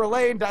to Sarah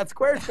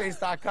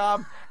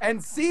Lane.squarespace.com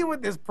and see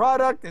what this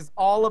product is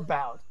all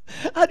about.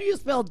 How do you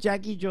spell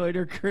Jackie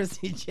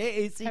Joyner-Kersee?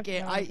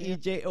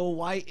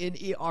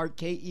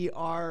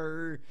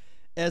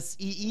 Jackyjoynerkersee? Is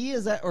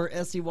that, or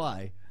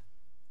S-E-Y?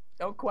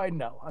 Don't quite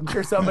know. I'm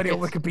sure somebody on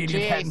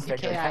Wikipedia can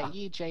figure it out.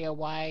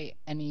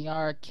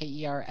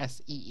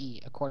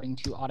 Jackyjoynerkersee, according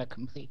to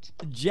autocomplete.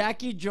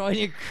 Jackie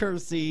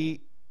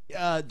Joyner-Kersee.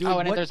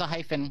 There's a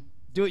hyphen.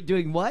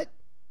 Doing what?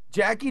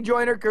 Jackie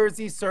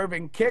Joyner-Kersee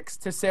serving kicks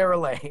to Sarah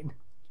Lane.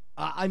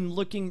 I'm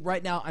looking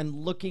right now. I'm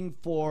looking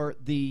for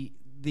the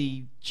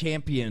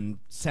champion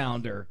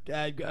sounder.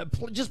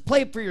 Just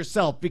play it for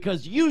yourself,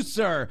 because you,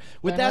 sir,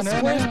 with that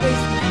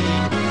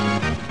Squarespace.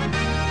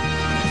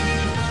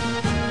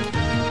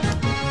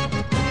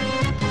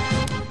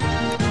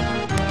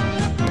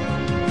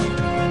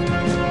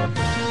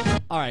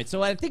 All right,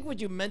 so I think what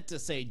you meant to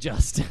say,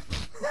 Justin,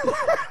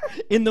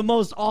 in the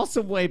most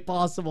awesome way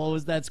possible,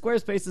 is that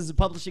Squarespace is a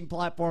publishing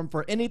platform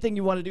for anything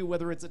you want to do,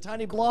 whether it's a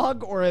tiny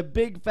blog or a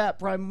big fat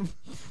Prime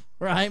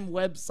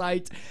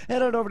website.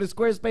 Head on over to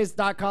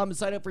squarespace.com and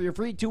sign up for your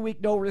free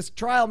 2-week no-risk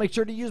trial. Make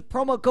sure to use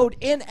promo code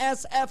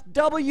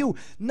NSFW.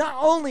 Not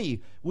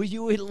only will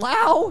you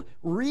allow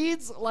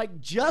reads like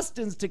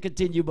Justin's to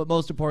continue, but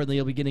most importantly,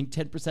 you'll be getting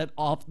 10%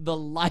 off the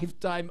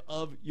lifetime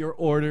of your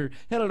order.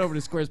 Head on over to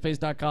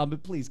squarespace.com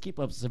and please keep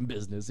up some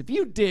business. If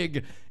you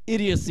dig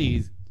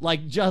idiocies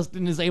like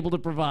Justin is able to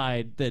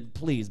provide, then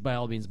please, by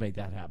all means, make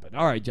that happen.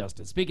 All right,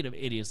 Justin, speaking of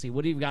idiocy,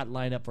 what do you got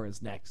lined up for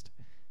us next?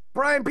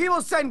 Brian,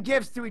 people send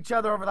gifts to each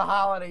other over the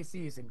holiday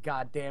season.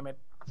 God damn it.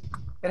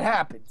 It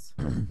happens,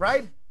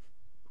 right?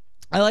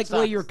 I like the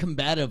way you're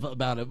combative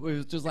about it. It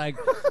was just like,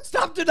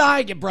 stop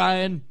denying it,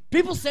 Brian.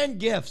 People send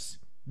gifts.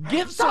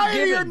 Gifts are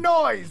given. Your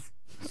noise.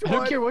 I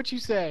don't care what you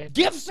say.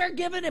 Gifts are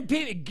given and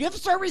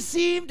gifts are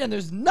received, and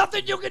there's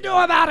nothing you can do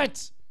about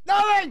it.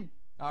 Nothing.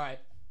 All right.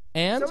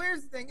 And? So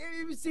here's the thing.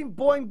 Have you seen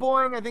Boing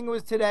Boing? I think it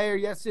was today or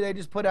yesterday.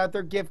 Just put out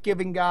their gift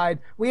giving guide.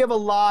 We have a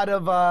lot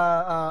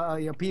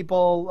of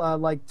people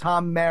like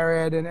Tom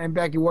Merritt and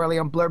Becky Worley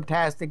on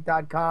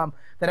blurbtastic.com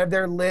that have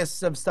their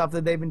lists of stuff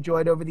that they've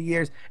enjoyed over the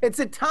years. It's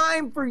a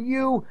time for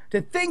you to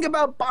think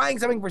about buying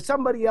something for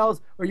somebody else,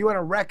 or you want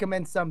to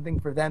recommend something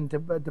for them to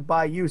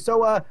buy you.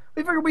 So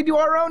we figured we'd do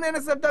our own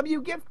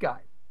NSFW gift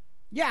guide.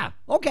 Yeah.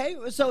 Okay.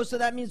 So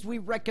that means we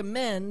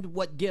recommend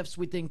what gifts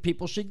we think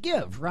people should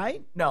give,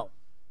 right? No.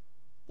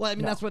 Well, I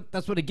mean, that's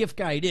what a gift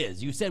guide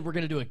is. You said we're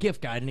going to do a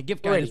gift guide, and a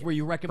gift guide is where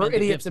you recommend for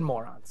idiots gifts. And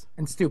morons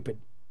and stupid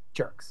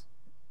jerks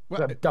who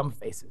have dumb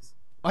faces.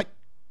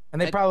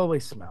 And they probably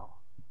smell.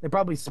 They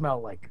probably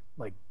smell like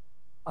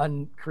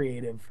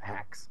uncreative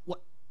hacks.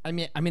 What? I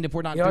mean, if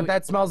we're not, you know what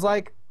that smells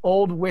like?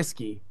 Old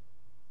whiskey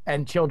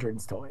and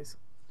children's toys.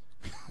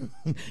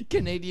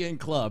 Canadian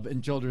Club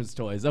and children's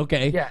toys.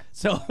 Okay. Yeah.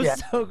 So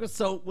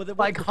with it,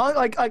 like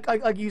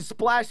you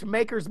splash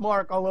Maker's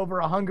Mark all over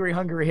a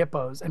hungry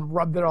hippos and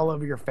rubbed it all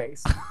over your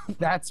face.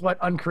 That's what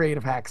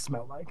uncreative hacks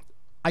smell like.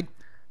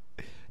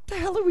 The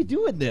hell are we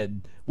doing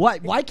then?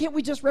 Why can't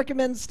we just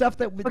recommend stuff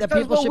that people should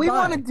buy? What we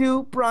want to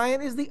do,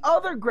 Brian, is the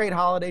other great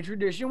holiday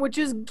tradition, which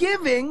is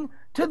giving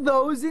to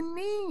those in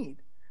need.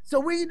 So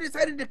we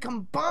decided to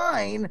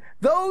combine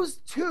those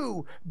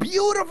two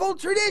beautiful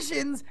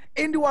traditions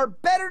into our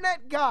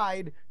BetterNet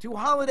guide to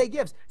holiday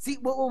gifts. See,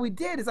 what we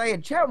did is I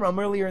had chat room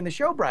earlier in the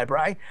show,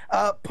 Bri,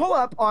 pull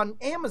up on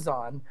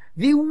Amazon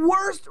the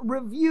worst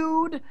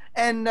reviewed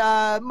and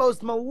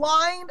most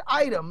maligned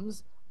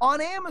items on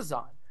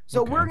Amazon.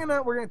 So we're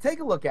gonna take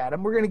a look at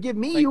them. We're gonna give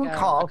you a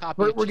call.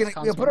 We're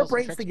gonna put our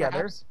brains together.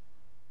 Perhaps?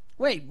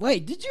 Wait,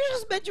 did you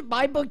just mention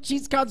my book,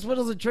 Cheats, Cons,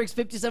 Swindles, and Tricks,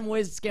 57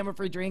 Ways to Scam a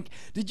Free Drink?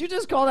 Did you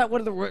just call that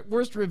one of the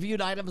worst reviewed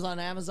items on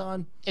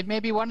Amazon? It may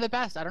be one of the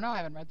best. I don't know. I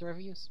haven't read the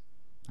reviews.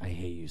 I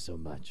hate you so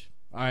much.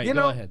 All right,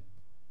 go ahead.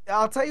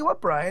 I'll tell you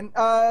what, Brian.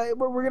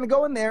 We're going to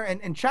go in there,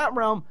 and Chat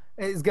Realm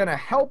is going to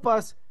help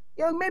us,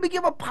 maybe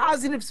give a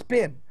positive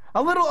spin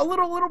a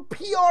little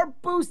PR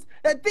boost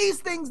that these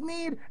things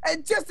need.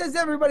 And just as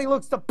everybody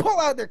looks to pull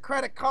out their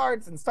credit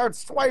cards and start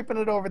swiping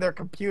it over their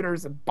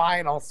computers and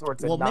buying all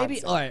sorts of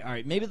nonsense. All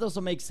right. Maybe this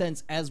will make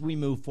sense as we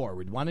move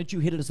forward. Why don't you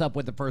hit us up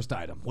with the first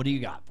item? What do you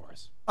got for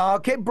us?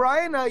 Okay,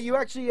 Brian, you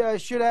actually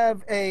should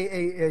have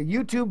a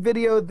YouTube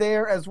video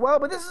there as well.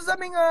 But this is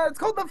something, it's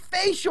called the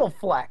facial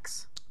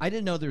flex. I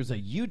didn't know there was a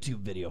YouTube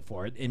video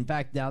for it. In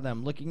fact, now that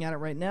I'm looking at it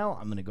right now,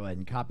 I'm going to go ahead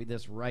and copy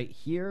this right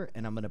here,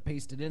 and I'm going to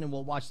paste it in, and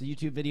we'll watch the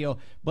YouTube video.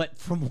 But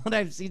from what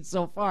I've seen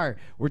so far,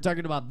 we're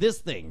talking about this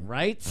thing,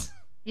 right?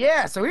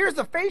 Yeah, so here's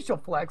the facial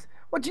flex.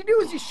 What you do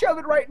is you shove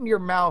it right into your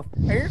mouth,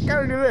 and you're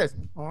going to do this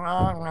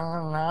over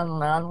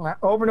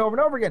and over and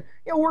over again.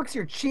 It works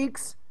your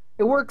cheeks.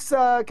 It works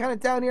kind of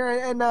down here,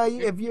 and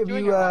if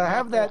you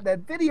have that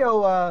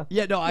video.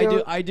 Yeah, no,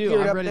 I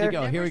do. I'm ready to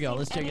go. Here we go.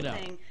 Let's check it out.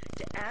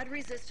 To add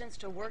resistance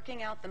to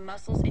working out the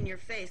muscles in your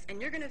face, and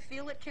you're going to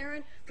feel it,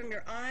 Karen, from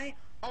your eye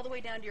all the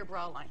way down to your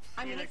brow line.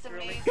 I mean, it's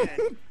amazing.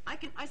 Really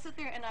I sit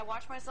there and I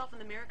watch myself in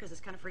the mirror because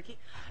it's kind of freaky,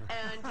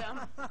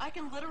 and I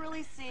can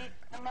literally see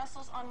the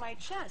muscles on my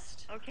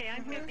chest. Okay,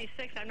 I'm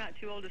 56. I'm not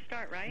too old to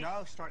start, right?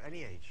 No, start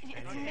any age.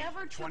 It's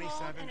never too old,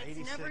 and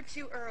it's never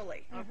too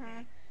early.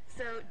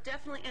 So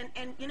definitely,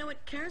 and you know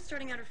what? Karen's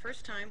starting out her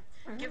first time.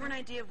 Give her an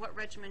idea of what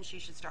regimen she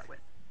should start with.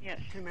 Yes.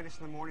 2 minutes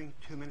in the morning,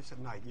 2 minutes at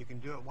night. You can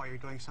do it while you're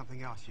doing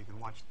something else. You can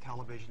watch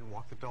television,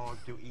 walk the dog,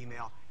 do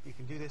email. You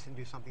can do this and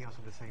do something else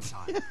at the same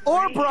time.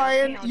 Or,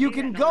 Brian, you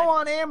can go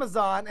on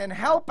Amazon and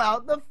help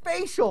out the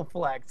facial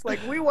flex like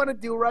we want to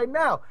do right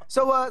now.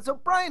 So,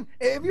 Brian,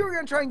 if you were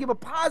going to try and give a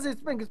positive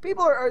spin, because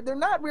people they're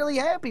not really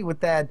happy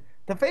with that.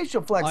 The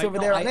facial flex over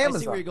there on Amazon. I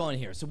see where you're going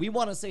here. So we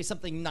want to say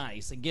something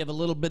nice and give a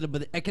little bit of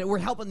we're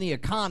helping the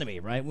economy,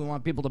 right? We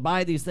want people to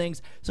buy these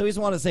things. So we just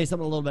want to say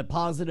something a little bit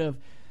positive.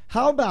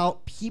 How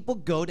about people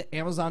go to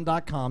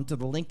Amazon.com to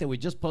the link that we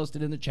just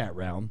posted in the chat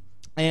round,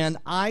 and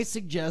I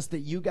suggest that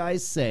you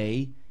guys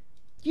say,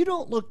 you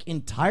don't look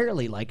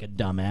entirely like a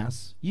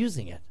dumbass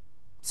using it.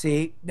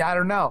 See, I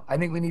don't know. I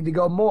think we need to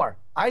go more.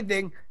 I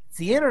think it's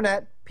the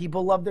internet.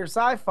 People love their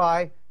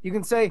sci-fi. You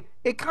can say,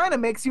 it kind of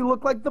makes you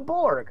look like the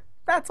Borg.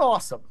 That's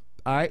awesome.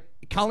 All right.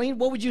 Colleen,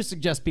 what would you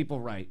suggest people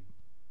write?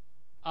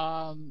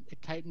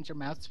 It tightens your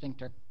mouth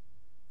sphincter.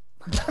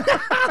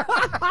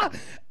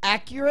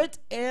 Accurate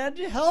and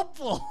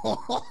helpful.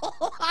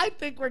 I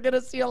think we're going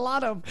to see a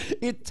lot of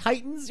it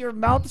tightens your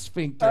mouth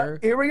sphincter.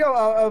 Here we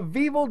go.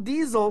 Vival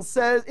Diesel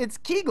says it's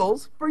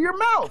Kegels for your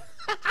mouth.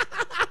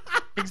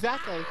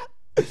 Exactly.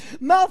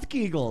 Mouth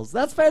Kegels.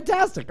 That's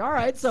fantastic. All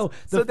right. So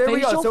there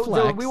we go. So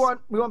flex. we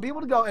want people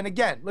to go. And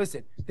again,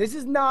 listen, this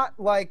is not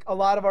like a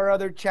lot of our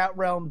other chat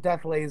realm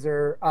death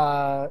laser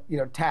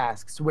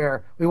tasks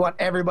where we want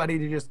everybody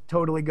to just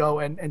totally go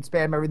and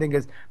spam everything,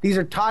 because these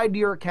are tied to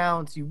your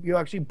accounts. You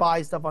actually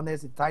buy stuff on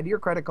this. It's tied to your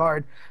credit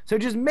card. So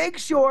just make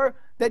sure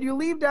that you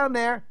leave down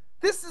there.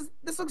 This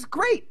looks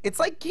great. It's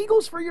like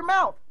Kegels for your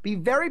mouth. Be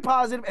very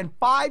positive, and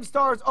 5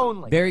 stars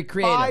only. Very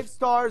creative. 5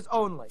 stars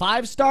only.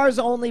 5 stars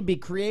only. Be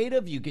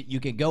creative. You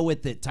could go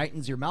with it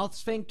tightens your mouth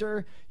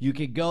sphincter. You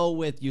could go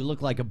with you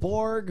look like a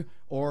Borg,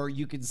 or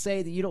you could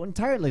say that you don't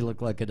entirely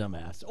look like a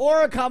dumbass,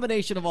 or a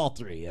combination of all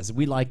 3, as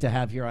we like to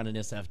have here on an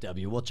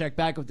Nsfw. We'll check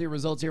back with the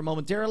results here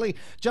momentarily.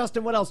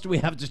 Justin, what else do we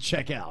have to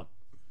check out?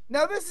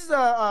 Now, this is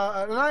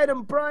an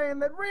item, Brian,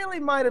 that really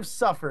might have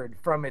suffered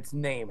from its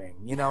naming.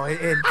 You know,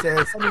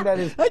 it's something that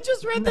is... I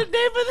just read the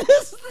name of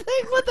this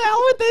thing. What the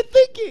hell were they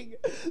thinking?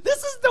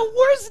 This is the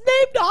worst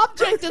named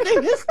object in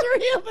the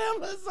history of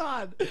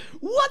Amazon.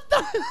 What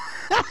the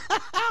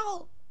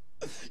hell?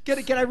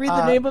 Can I read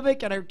the name of it?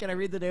 Can I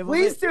read the name of it?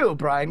 Please do,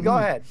 Brian. Go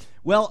ahead.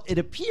 Well, it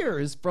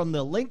appears from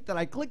the link that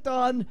I clicked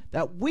on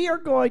that we are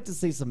going to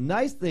see some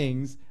nice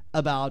things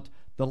about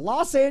the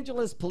Los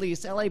Angeles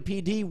Police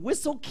LAPD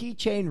whistle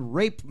keychain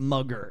rape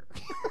mugger.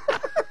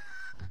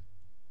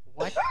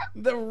 What?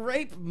 The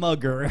rape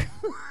mugger.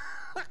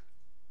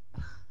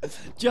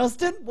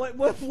 Justin,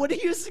 what do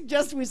you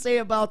suggest we say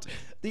about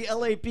the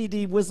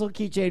LAPD whistle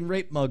keychain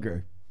rape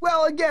mugger?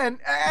 Well, again,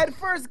 at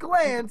first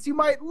glance, you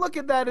might look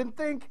at that and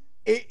think,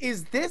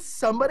 is this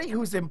somebody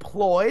who's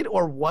employed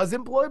or was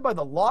employed by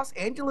the Los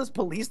Angeles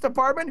Police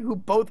Department who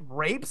both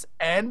rapes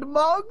and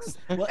mugs?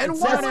 Well, and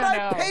why would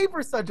I pay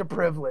for such a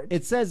privilege?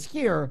 It says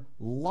here,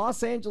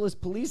 Los Angeles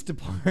Police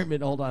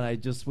Department. Hold on, I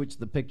just switched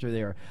the picture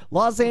there.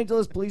 Los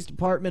Angeles Police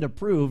Department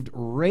approved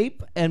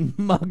rape and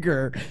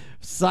mugger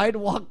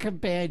sidewalk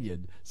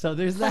companion. So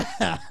there's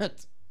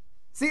that.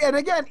 See, and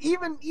again,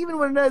 even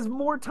when it has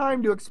more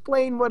time to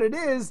explain what it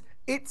is,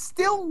 it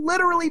still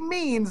literally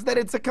means that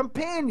it's a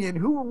companion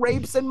who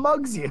rapes and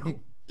mugs you.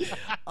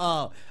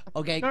 Oh,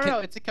 okay. No,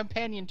 it's a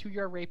companion to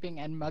your raping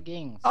and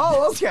mugging.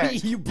 Oh, okay.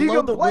 You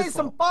can play whistle.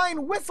 some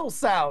fine whistle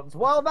sounds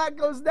while that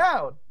goes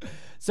down.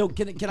 So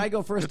can I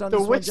go first on the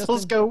this one, Justin? The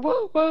whistles go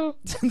woo woo.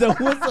 The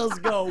whistles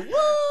go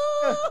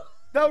woo.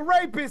 The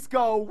rapists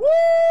go woo.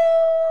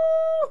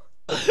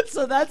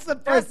 So that's the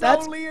first.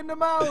 That's only in the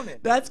morning.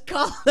 That's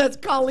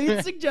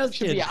Colleen's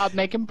suggestion. You should be out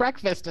making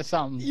breakfast or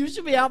something. You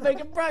should be out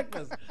making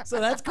breakfast.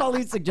 So that's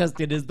Colleen's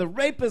suggestion: is the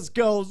rapist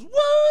goes woo.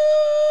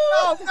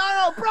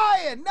 No,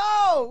 Brian,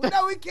 no,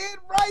 we can't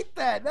write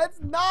that.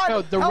 That's not.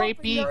 No, the helping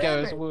rapee your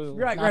goes image. woo.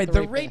 Right, not right.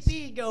 The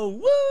rapee go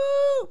woo.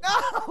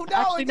 No,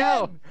 Actually,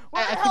 no. again,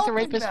 I think the helping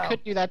rapist them.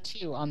 could do that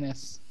too on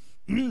this.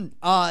 You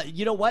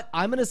know what?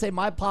 I'm going to say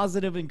my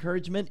positive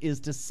encouragement is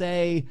to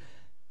say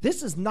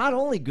this is not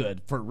only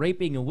good for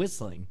raping and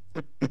whistling,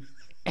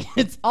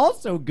 it's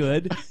also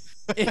good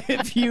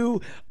if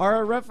you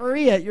are a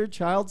referee at your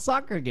child's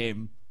soccer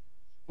game.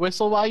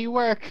 Whistle while you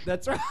work.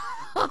 That's right.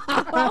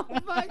 Oh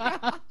my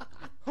God.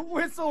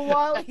 Whistle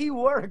while he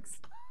works.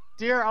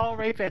 Dear all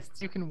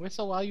rapists, you can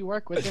whistle while you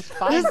work with this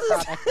fine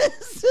product.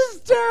 This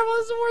is terrible.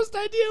 It's the worst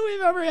idea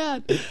we've ever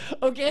had.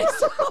 Okay,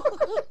 so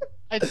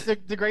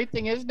The great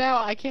thing is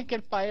now I can't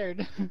get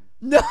fired.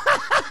 no.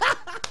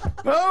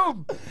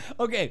 Boom.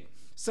 Okay,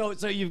 so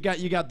you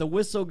got the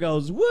whistle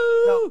goes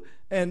woo,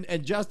 and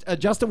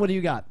Justin, what do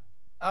you got?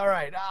 All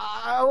right,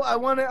 I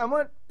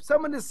want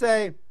someone to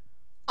say,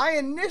 I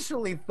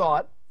initially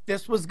thought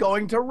this was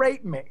going to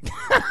rape me.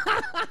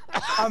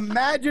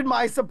 Imagine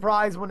my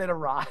surprise when it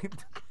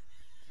arrived.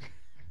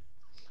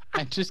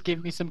 And just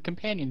give me some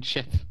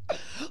companionship.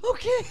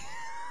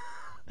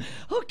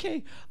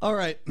 Okay, all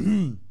right.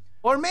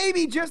 Or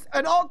maybe just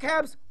in all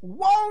caps,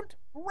 won't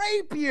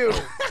rape you.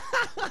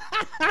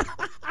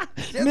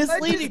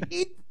 Misleading.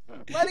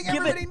 Letting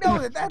everybody know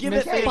that that's give the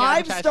it case.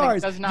 5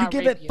 stars. You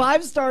give it you.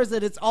 5 stars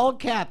and it's all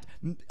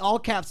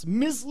caps,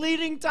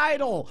 misleading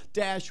title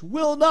 -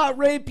 will not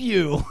rape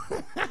you.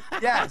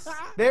 Yes,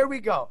 there we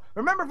go.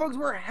 Remember, folks,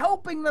 we're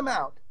helping them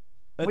out.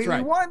 That's we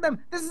right. want them.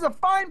 This is a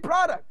fine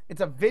product.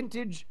 It's a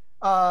vintage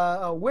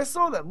a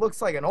whistle that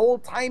looks like an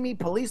old-timey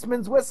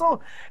policeman's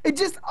whistle. It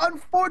just,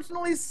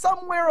 unfortunately,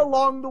 somewhere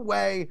along the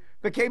way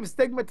became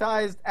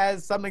stigmatized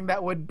as something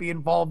that would be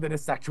involved in a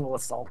sexual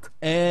assault.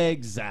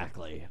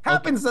 Exactly.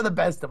 Happens to the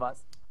best of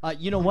us.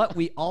 You know what?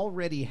 We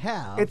already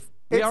have. It's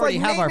already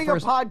like have our naming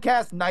first a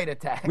podcast Night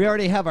Attack. We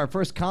already have our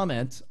first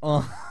comment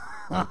on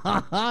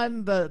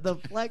the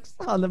flex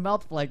on the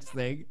mouth flex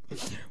thing.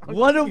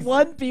 One of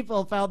one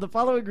people found the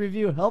following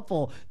review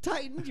helpful.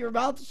 Tighten your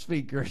mouth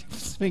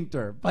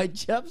sphincter by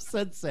Jeff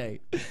Sensei.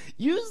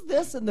 Use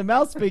this and the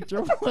mouth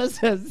sphincter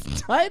was as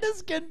tight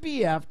as can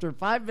be after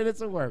 5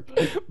 minutes of work.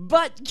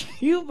 But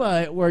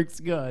Cuba, it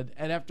works good.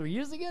 And after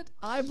using it,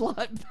 I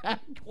brought back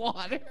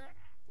water.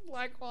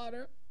 Black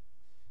water.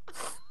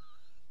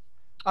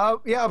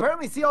 Yeah,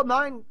 apparently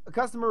CL9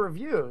 customer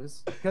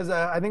reviews, because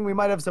I think we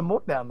might have some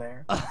more down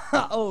there.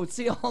 Oh,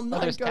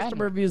 CL9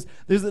 customer reviews.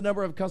 There's a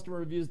number of customer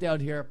reviews down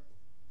here.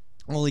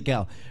 Holy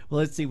cow. Well,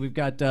 let's see. We've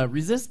got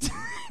resistance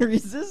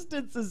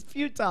is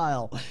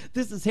futile.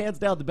 This is hands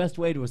down the best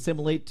way to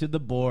assimilate to the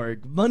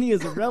Borg. Money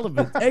is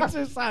irrelevant.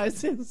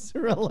 Exercise is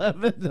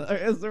irrelevant.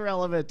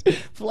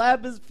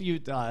 Flab is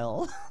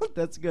futile.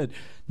 That's good.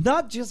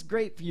 Not just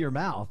great for your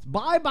mouth.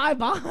 Bye.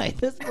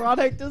 This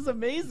product is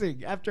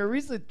amazing. After a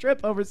recent trip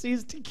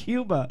overseas to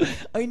Cuba,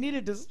 I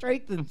needed to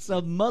strengthen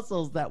some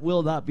muscles that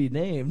will not be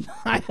named.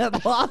 I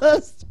had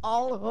lost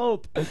all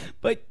hope,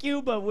 but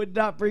Cuba would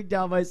not bring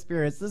down my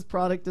spirits. This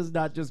product is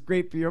not just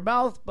great for your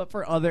mouth, but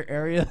for other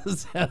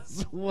areas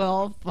as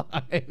well.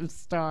 5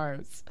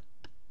 stars.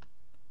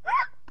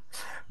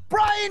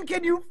 Brian,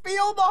 can you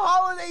feel the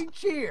holiday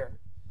cheer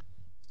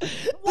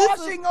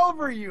washing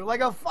over you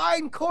like a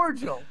fine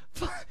cordial?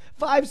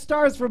 5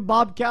 stars from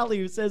Bob Kelly,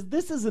 who says,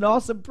 this is an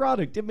awesome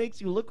product. It makes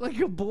you look like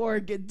a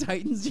Borg and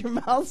tightens your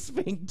mouth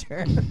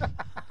sphincter.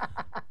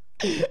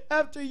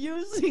 After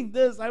using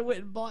this, I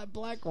went and bought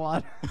black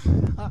water.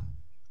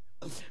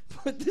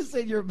 Put this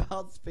in your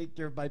mouth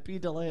sphincter by P.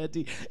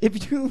 Delahanty.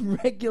 If you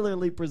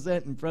regularly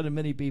present in front of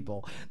many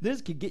people,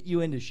 this could get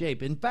you into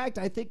shape. In fact,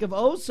 I think of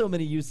so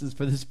many uses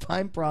for this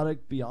fine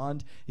product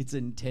beyond its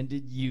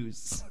intended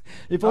use.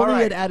 If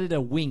only it added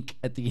a wink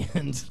at the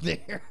end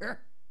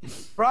there.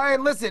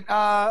 Brian, listen,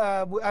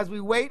 as we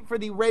wait for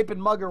the rape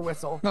and mugger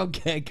whistle go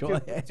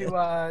ahead.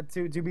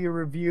 to be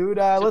reviewed,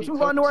 let's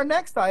move on to our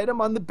next item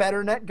on the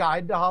BetterNet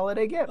Guide to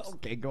Holiday Gifts.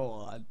 Okay, go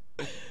on.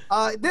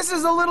 This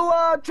is a little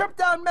trip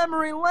down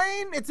memory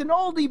lane. It's an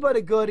oldie but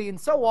a goodie, and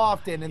so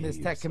often in this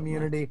tech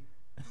community,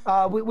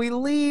 we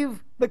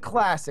leave the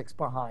classics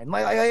behind,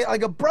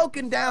 like a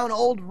broken down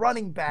old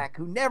running back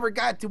who never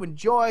got to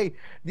enjoy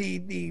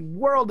the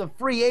world of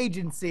free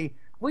agency.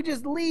 We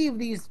just leave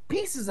these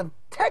pieces of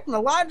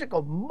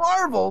technological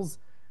marvels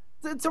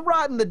to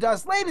rot in the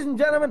dust. Ladies and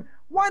gentlemen,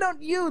 why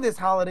don't you this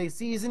holiday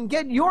season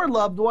get your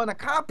loved one a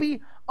copy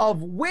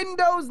of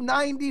Windows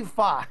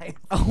 95?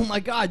 Oh my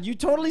God, you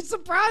totally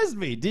surprised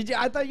me. Did you?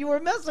 I thought you were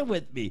messing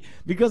with me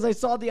because I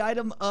saw the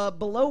item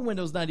below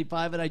Windows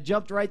 95 and I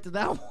jumped right to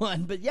that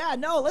one. But yeah,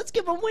 no, let's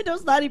give them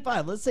Windows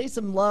 95. Let's say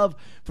some love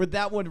for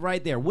that one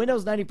right there.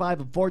 Windows 95,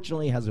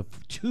 unfortunately, has a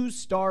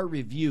 2-star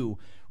review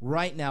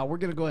right now. We're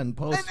going to go ahead and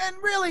post. And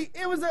really,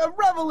 it was a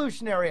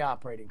revolutionary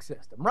operating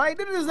system, right?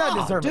 It does not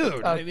deserve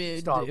dude,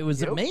 it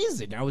was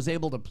amazing. I was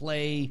able to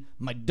play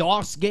my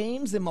DOS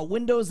games in my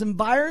Windows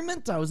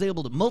environment. I was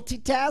able to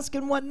multitask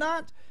and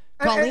whatnot.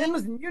 Colleen? And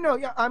listen,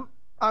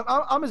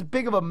 I'm as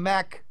big of a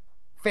Mac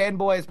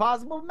fanboy as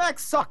possible. Mac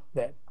sucked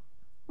then.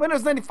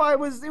 Windows 95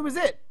 was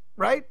it.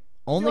 right?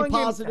 Only Feeling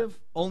game- positive.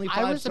 Only 5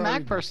 I was a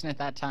Mac person at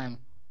that time.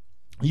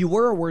 You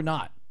were or were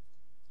not?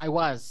 I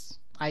was.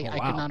 I wow.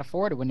 could not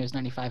afford a Windows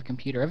 95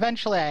 computer.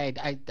 Eventually,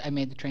 I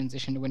made the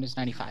transition to Windows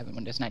 95 and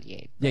Windows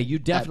 98. Yeah, you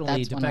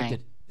definitely that's when I-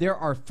 defected. There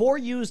are 4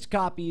 used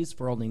copies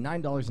for only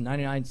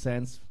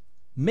 $9.99.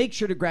 Make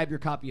sure to grab your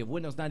copy of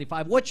Windows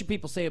 95. What should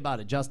people say about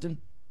it, Justin?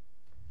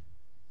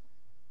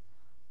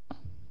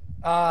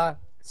 Was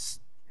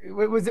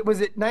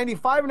it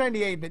 95 or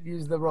 98 that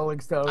used the Rolling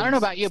Stones? I don't know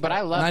about you, but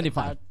I love 95.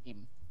 the cloud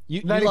theme.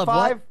 You 95? love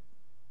what?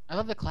 I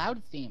love the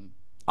cloud theme.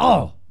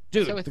 Oh,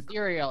 dude. So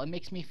ethereal. It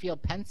makes me feel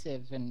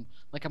pensive and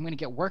like I'm going to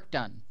get work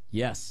done.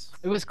 Yes.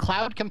 It was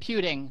cloud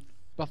computing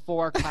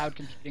before cloud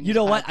computing. You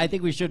know was what? cloud I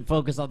think we should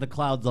focus on the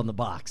clouds on the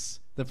box.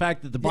 The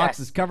fact that the box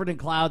Yes. is covered in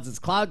clouds. It's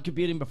cloud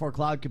computing before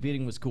cloud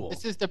computing was cool.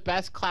 This is the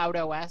best cloud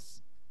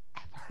OS.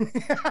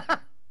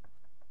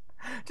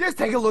 Just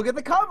take a look at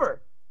the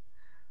cover.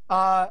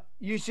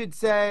 You should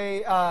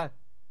say,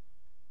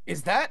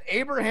 is that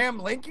Abraham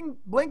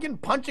Lincoln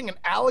punching an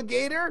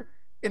alligator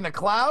in the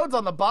clouds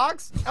on the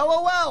box?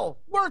 LOL,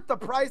 worth the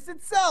price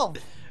itself.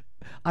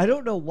 I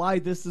don't know why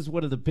this is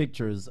one of the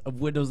pictures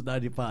of Windows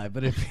 95,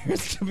 but it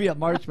appears to be a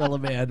marshmallow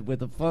man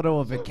with a photo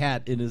of a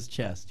cat in his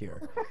chest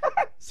here.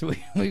 So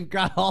we've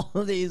got all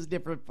of these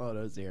different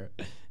photos here,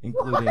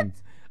 including What?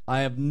 I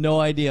have no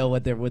idea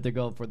what they're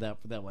going for that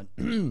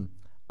one.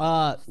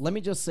 Let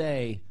me just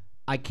say,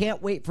 I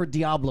can't wait for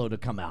Diablo to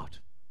come out.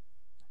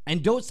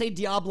 And don't say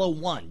Diablo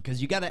 1, because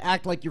you got to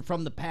act like you're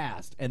from the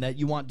past and that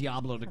you want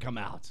Diablo to come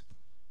out.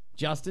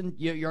 Justin,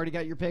 you already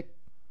got your pick?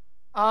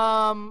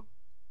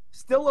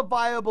 Still a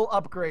viable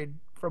upgrade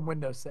from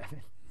Windows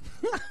 7.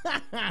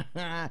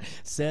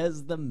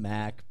 Says the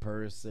Mac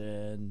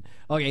person.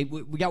 Okay,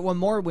 we got one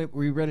more.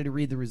 We ready to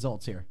read the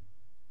results here?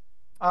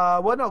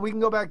 Well, no, we can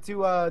go back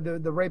to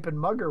the rape and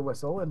mugger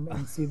whistle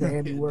and see the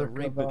handiwork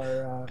rape of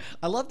our...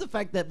 I love the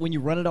fact that when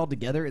you run it all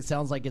together, it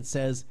sounds like it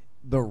says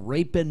the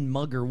rape and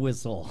mugger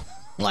whistle.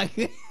 like,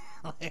 it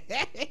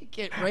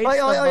rapes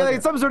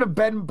like some sort of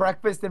bed and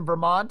breakfast in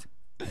Vermont.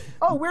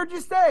 Oh, where'd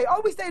you stay?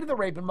 Oh, we stayed at the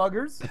Rape and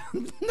Muggers.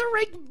 The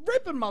rape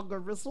and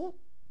mugger whistle.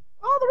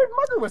 Oh, the Rape and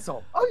Mugger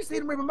whistle. Oh, you stayed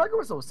in the Rape and Mugger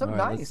whistle. So All right,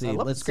 nice. let's see. I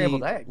love the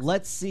scrambled eggs.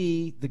 Let's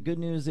see. The good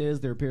news is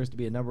there appears to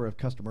be a number of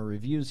customer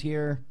reviews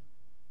here.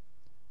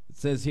 It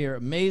says here,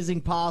 amazing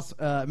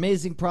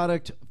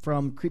product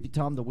from Creepy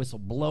Tom the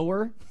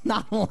Whistleblower.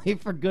 Not only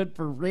good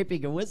for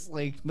raping and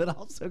whistling, but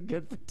also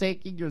good for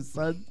taking your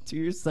son to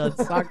your son's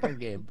soccer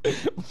game.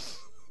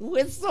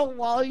 Whistle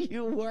while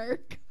you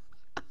work.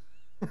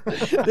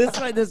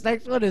 This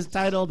next one is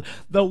titled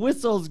 "The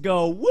Whistles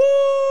Go Woo"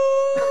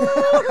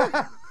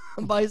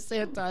 by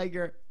Sand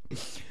Tiger.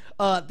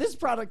 This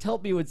product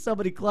helped me when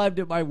somebody climbed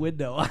in my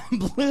window. I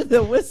blew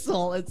the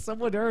whistle and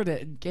someone heard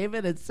it and came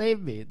in and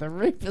saved me. The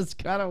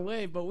rapist got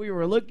away, but we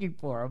were looking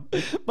for him.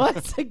 My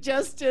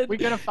suggestion We're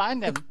going to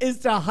find him. is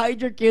to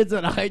hide your kids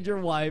and hide your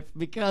wife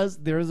because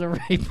there's a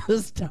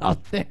rapist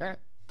out there.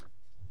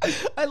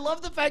 I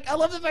love the fact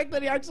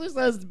that he actually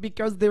says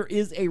because there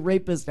is a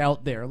rapist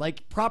out there.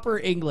 Like proper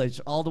English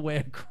all the way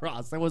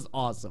across. That was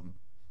awesome.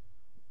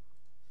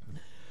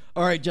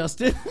 All right,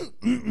 Justin.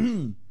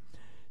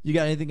 You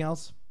got anything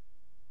else?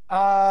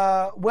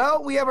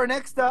 Well, we have our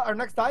next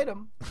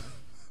item,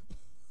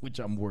 which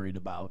I'm worried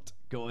about.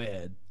 Go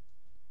ahead.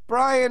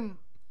 Brian,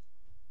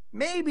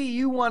 maybe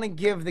you want to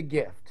give the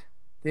gift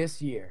this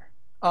year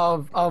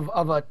of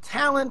a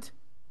talent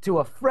to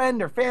a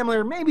friend or family,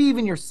 or maybe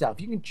even yourself.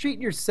 You can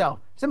treat yourself,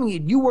 something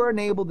that you weren't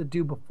able to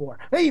do before.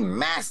 Maybe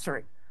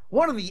mastering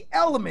one of the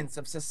elements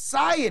of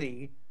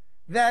society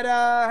that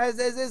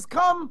has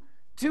come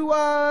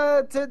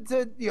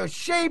to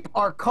shape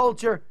our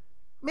culture.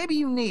 Maybe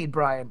you need,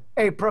 Brian,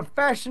 a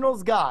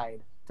professional's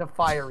guide to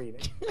fire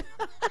eating.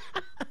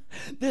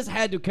 This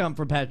had to come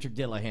from Patrick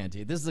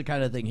Delahanty. This is the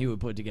kind of thing he would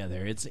put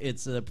together.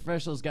 It's a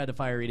professional's guide to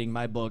fire eating,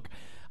 my book.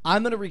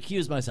 I'm going to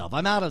recuse myself.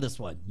 I'm out of this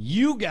one.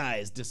 You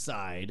guys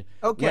decide.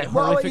 Okay.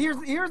 Well,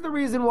 here's the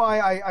reason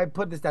why I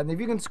put this down.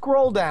 If you can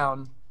scroll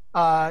down,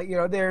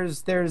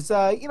 there's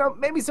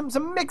maybe a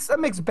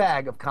mixed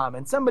bag of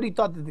comments. Somebody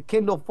thought that the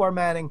Kindle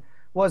formatting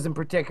wasn't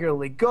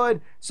particularly good.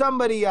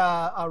 Somebody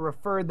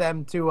referred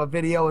them to a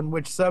video in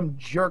which some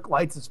jerk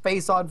lights his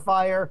face on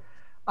fire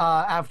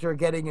after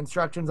getting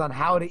instructions on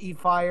how to eat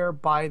fire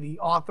by the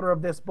author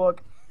of this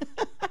book.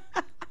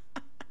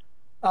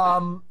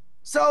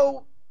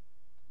 So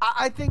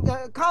I think,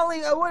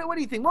 Colleen, what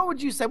do you think? What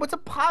would you say? What's a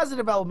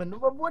positive element?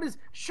 What is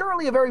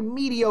surely a very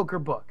mediocre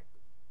book?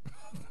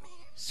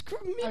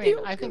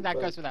 I think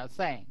that goes without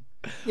saying.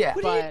 Yeah.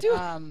 What are you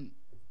doing?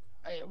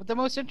 The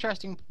most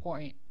interesting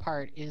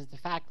part is the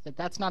fact that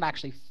that's not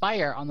actually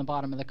fire on the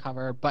bottom of the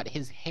cover, but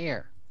his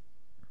hair.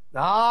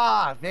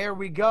 Ah, there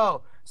we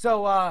go.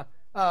 So,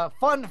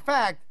 fun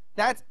fact,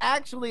 that's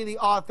actually the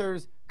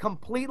author's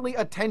completely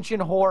attention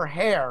whore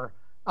hair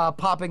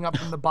popping up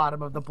from the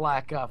bottom of the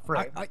black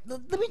frame.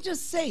 Let me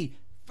just say,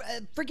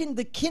 freaking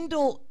the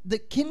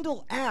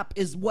Kindle app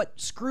is what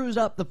screws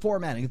up the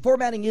formatting. The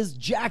formatting is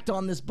jacked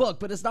on this book,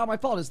 but it's not my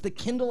fault. It's the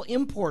Kindle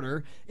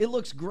importer. It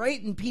looks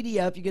great in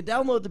PDF. You can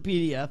download the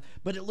PDF,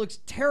 but it looks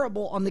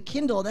terrible on the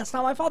Kindle. That's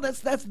not my fault.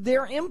 That's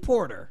their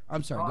importer.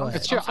 I'm sorry. Go ahead.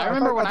 It's true. I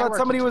remember when I thought worked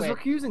somebody at was Twit,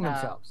 recusing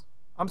themselves.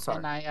 I'm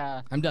sorry.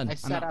 And I'm done. I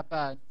set up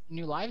a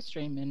new live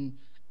stream, and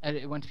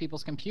it went to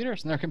people's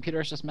computers, and their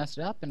computers just messed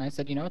it up. And I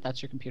said, you know what?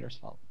 That's your computer's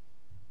fault.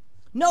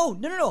 No.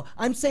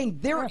 I'm saying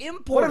their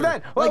importer. What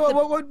if that?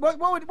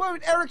 What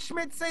would Eric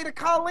Schmidt say to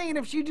Colleen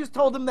if she just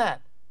told him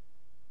that?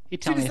 She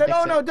just said,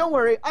 "Oh no, don't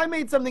worry. I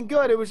made something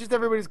good. It was just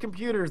everybody's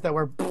computers that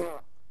were."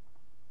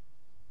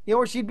 You know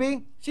where she'd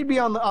be? She'd be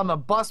on the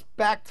bus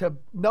back to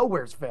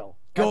Nowheresville.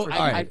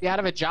 I'd be out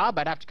of a job.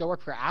 I'd have to go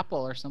work for Apple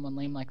or someone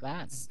lame like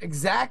that.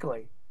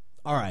 Exactly.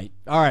 All right,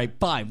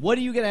 fine. What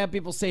are you going to have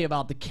people say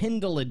about the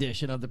Kindle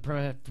edition of the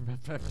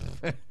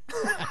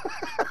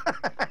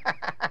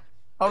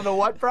Of the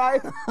what,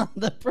 Brian?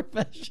 The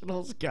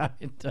Professional's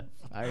Guide to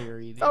Fire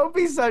Eating. Don't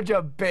be such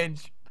a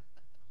bitch.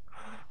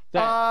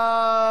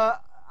 I'll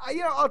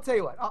tell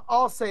you what.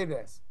 I'll say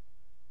this.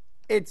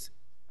 It's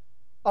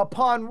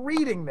upon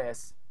reading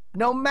this,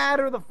 no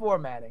matter the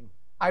formatting,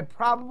 I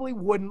probably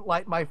wouldn't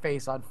light my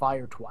face on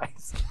fire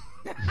twice.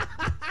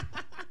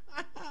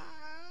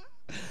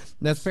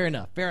 That's fair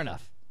enough. Fair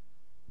enough.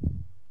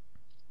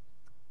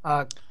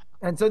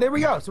 And so there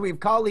we go. So we have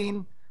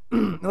Colleen.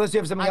 Unless you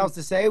have something else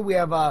to say, we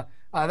have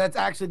that's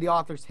actually the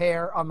author's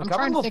hair on the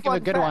cover. I'm trying to think of a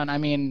good one. I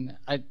mean,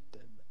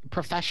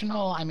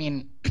 professional. I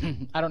mean,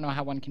 I don't know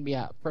how one can be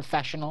a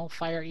professional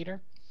fire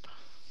eater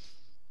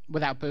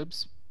without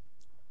boobs.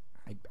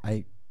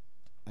 I'm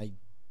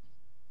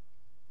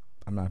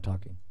not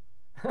talking.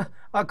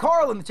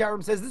 Carl in the chat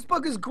room says this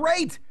book is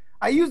great.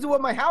 I used it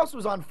when my house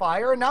was on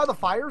fire, and now the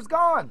fire's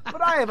gone.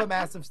 But I have a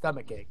massive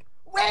stomachache.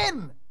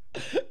 Win.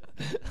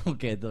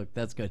 Okay, look,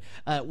 that's good.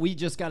 We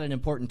just got an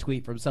important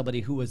tweet from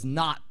somebody who was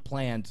not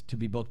planned to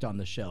be booked on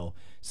the show.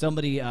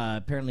 Somebody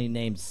apparently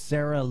named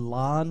Sarah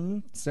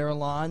Lon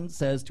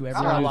says to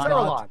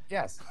everyone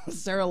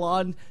Sarah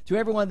Lon, to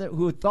everyone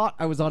who thought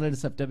I was on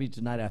Nsfw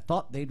tonight, I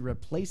thought they'd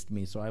replaced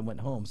me, so I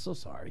went home. So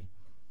sorry.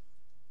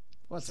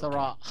 What's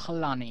Sarah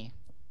Halani?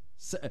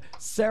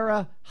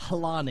 Sarah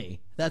Halani.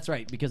 That's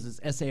right, because it's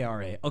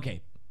S-A-R-A.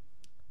 Okay.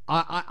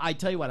 I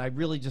tell you what, I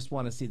really just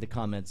want to see the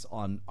comments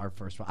on our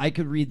first one. I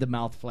could read the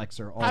mouth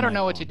flexor all I don't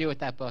know night what long. to do with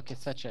that book.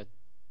 It's such a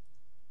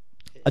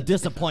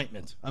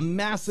disappointment. A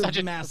massive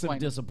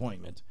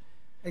disappointment.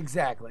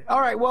 Exactly. All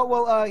right.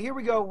 Well. Here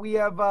we go. We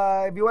have.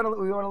 If we want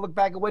to look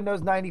back at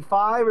Windows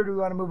 95, or do we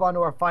want to move on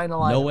to our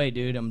final item? No way,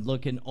 dude. I'm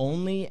looking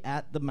only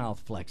at the mouth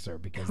flexor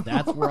because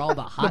that's where all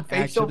the hot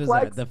facial action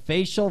flex? is at. The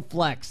facial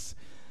flex.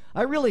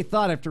 I really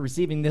thought after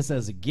receiving this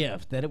as a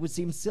gift that it would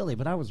seem silly,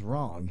 but I was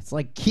wrong. It's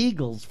like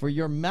Kegels for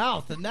your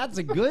mouth, and that's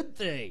a good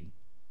thing.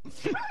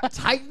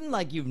 Tighten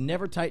like you've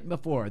never tightened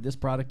before. This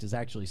product is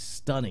actually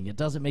stunning. It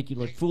doesn't make you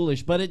look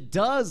foolish, but it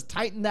does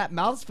tighten that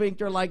mouth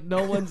sphincter like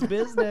no one's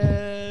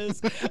business.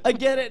 I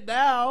get it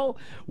now.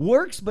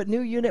 Works, but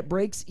new unit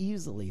breaks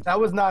easily. That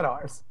was not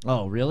ours.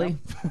 Oh, really?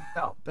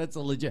 No. That's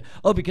a legit.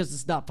 Oh, because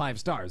it's not 5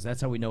 stars.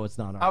 That's how we know it's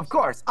not ours. Of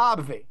course,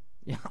 obvi.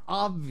 Yeah,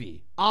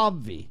 obvi.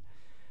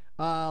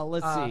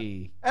 Let's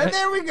see. And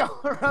there we go.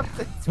 We're up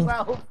to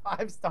 12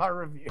 5-star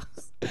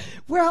reviews.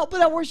 We're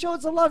helping out. We're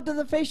showing some love to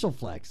the facial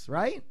flex,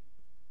 right?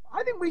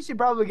 I think we should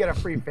probably get a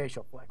free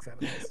facial flex out of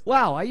this.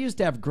 Wow, I used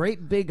to have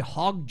great big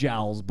hog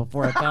jowls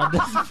before I found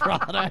this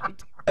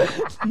product.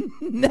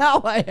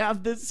 Now I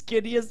have the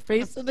skinniest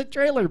face in the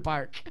trailer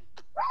park.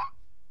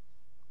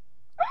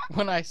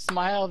 When I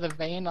smile, the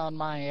vein on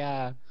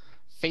my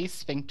face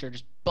sphincter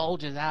just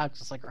bulges out.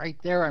 Just like right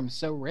there, I'm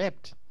so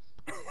ripped.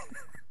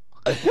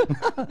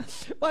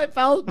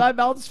 My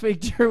mouth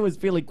sphincter was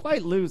feeling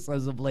quite loose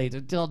as of late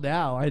until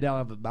now. I now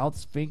have a mouth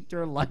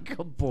sphincter like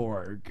a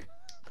Borg.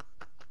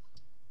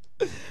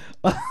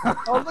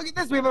 Oh, look at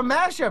this. We have a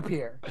mashup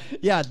here.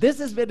 Yeah, this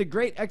has been a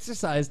great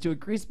exercise to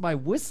increase my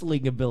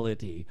whistling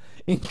ability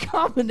in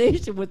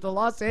combination with the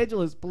Los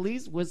Angeles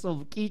police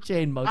whistle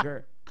keychain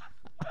mugger.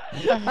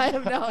 I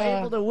am now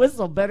able to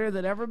whistle better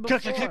than ever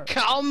before.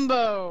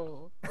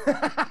 Combo!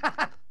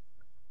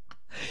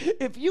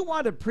 If you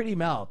want a pretty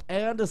mouth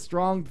and a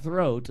strong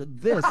throat,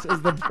 this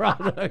is the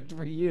product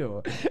for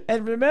you.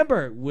 And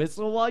remember,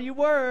 whistle while you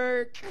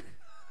work.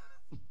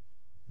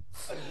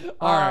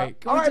 All right,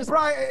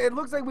 Brian, it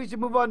looks like we should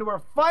move on to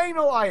our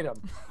final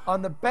item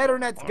on the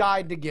BetterNet's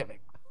Guide to Giving.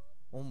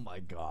 Oh my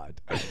God.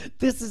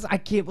 I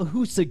can't,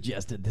 who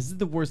suggested this? Is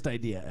the worst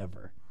idea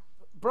ever.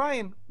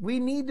 Brian, we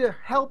need to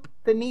help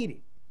the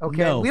needy.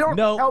 Okay? No, we don't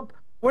help.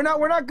 We're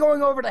not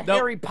going over to Nope.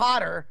 Harry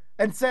Potter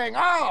and saying,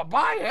 "Oh,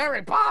 buy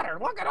Harry Potter.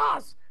 Look at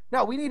us."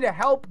 No, we need to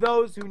help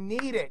those who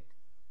need it.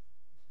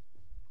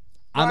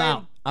 I'm Brian,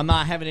 out. I'm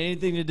not having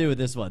anything to do with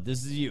this one.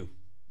 This is you.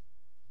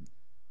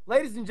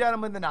 Ladies and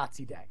gentlemen, the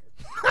Nazi dagger.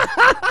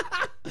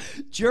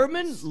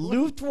 German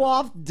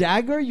Luftwaffe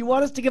dagger? You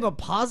want us to give a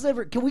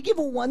positive? Can we give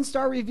a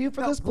 1-star review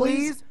for this,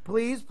 please?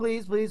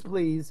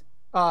 Please.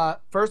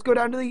 first go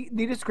down to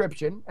the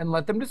description and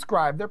let them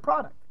describe their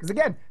product. Because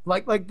again,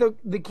 like the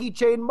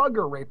keychain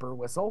mugger raper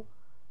whistle,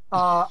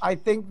 I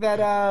think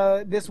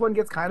that this one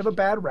gets kind of a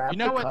bad rap. You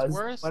know what's because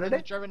worse than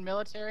the German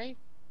military?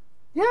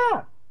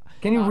 Yeah.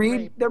 Can you read?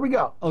 Rape. There we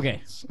go.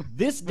 Okay.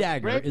 This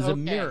dagger Rape, is a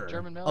okay. mirror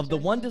German of the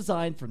military one stuff?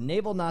 designed for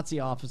naval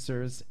Nazi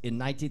officers in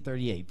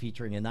 1938,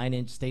 featuring a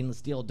 9-inch stainless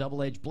steel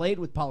double-edged blade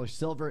with polished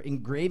silver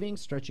engraving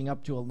stretching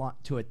up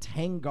to a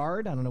tang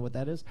guard. I don't know what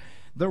that is.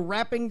 The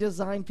wrapping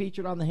design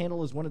featured on the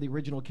handle is one of the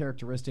original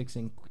characteristics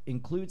and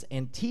includes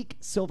antique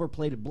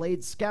silver-plated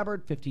blades,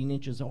 scabbard, 15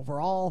 inches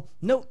overall.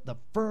 Note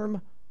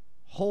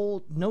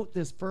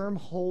this firm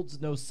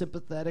holds no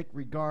sympathetic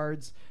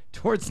regards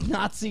towards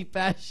Nazi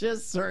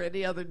fascists or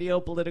any other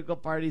neo-political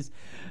parties,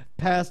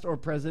 past or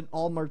present.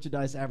 All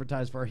merchandise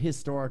advertised for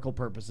historical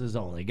purposes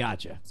only.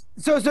 Gotcha.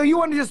 So you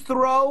want to just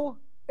throw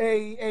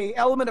a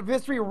element of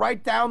history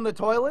right down the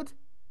toilet?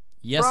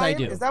 Yes, Brian? I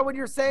do. Is that what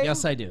you're saying?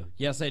 Yes, I do.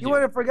 Yes, I do. You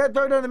want to throw it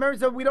down the memory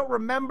so we don't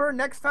remember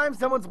next time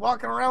someone's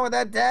walking around with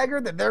that dagger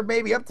that they're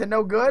maybe up to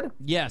no good?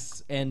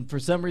 Yes, and for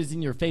some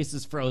reason your face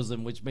is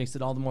frozen, which makes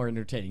it all the more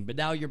entertaining. But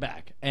now you're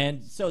back.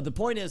 And so the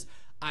point is,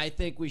 I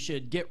think we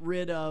should get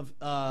rid of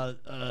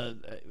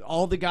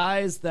all the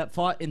guys that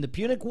fought in the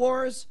Punic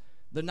Wars,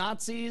 the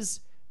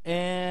Nazis,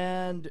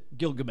 and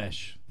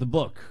Gilgamesh. The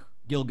book,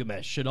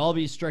 Gilgamesh, should all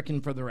be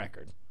stricken for the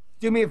record.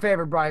 Do me a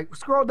favor, Brian.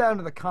 Scroll down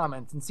to the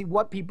comments and see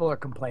what people are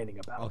complaining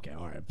about. Okay,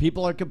 all right.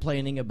 People are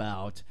complaining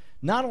about,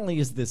 not only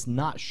is this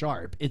not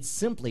sharp, it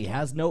simply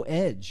has no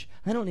edge.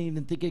 I don't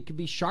even think it could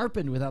be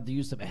sharpened without the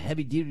use of a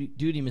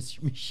heavy-duty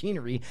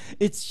machinery.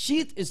 Its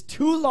sheath is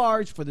too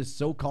large for this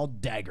so-called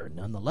dagger.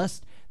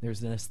 Nonetheless,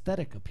 there's an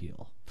aesthetic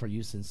appeal for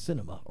use in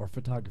cinema or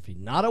photography,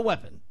 not a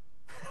weapon.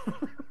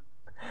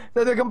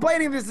 So they're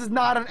complaining this is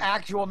not an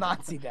actual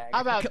Nazi dagger.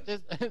 How about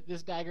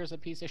this dagger's a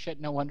piece of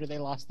shit? No wonder they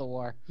lost the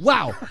war.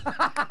 Wow.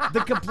 The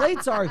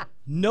complaints are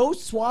no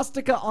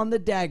swastika on the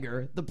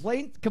dagger.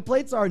 The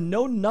complaints are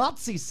no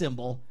Nazi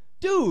symbol.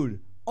 Dude,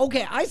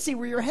 okay, I see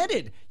where you're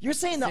headed. You're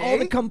saying that all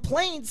the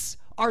complaints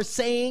are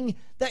saying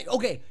that,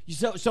 okay,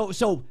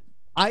 so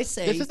I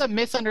say... This is a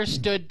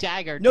misunderstood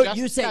dagger. No, just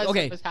you say, because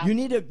okay, it was you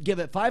need to give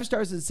it 5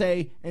 stars and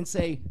say,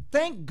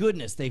 thank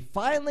goodness they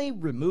finally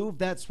removed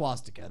that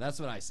swastika. That's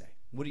what I say.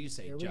 What do you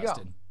say,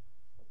 Justin?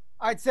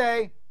 I'd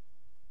say,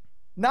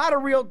 not a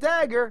real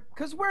dagger,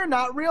 because we're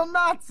not real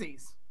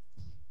Nazis.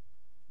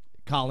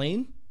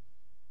 Colleen?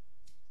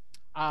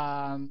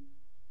 Not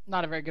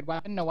a very good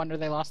weapon. No wonder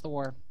they lost the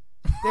war.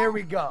 There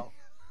we go.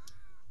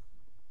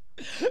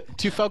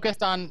 Too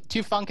focused,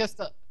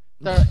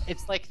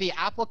 it's like the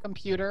Apple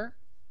computer.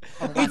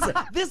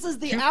 This is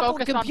the Too Apple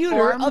focused on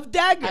computer form of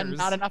daggers. and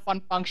not enough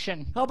on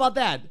function. How about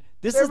that?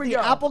 This There is we the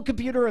go. Apple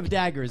computer of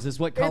daggers, is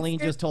what Colleen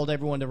just told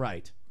everyone to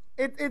write.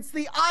 It's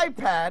the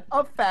iPad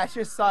of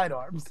fascist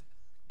sidearms.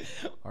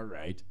 All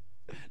right.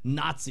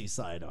 Nazi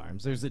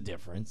sidearms. There's a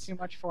difference. Too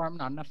much form,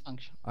 not enough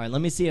function. All right,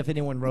 let me see if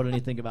anyone wrote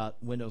anything about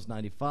Windows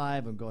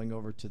 95. I'm going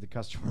over to the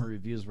customer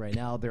reviews right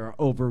now. There are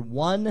over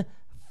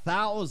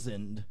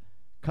 1,000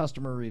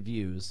 customer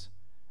reviews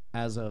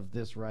as of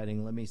this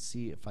writing. Let me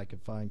see if I can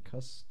find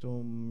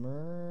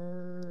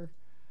customer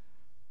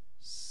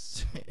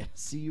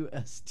CUSTOMR.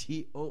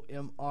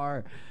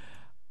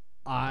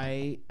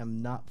 I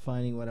am not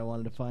finding what I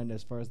wanted to find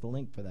as far as the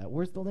link for that.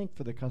 Where's the link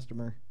for the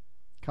customer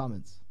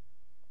comments?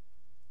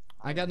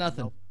 I got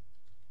nothing.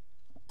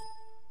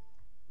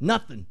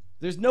 Nothing.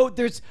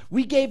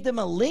 We gave them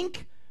a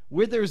link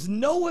where there's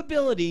no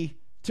ability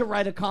to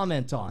write a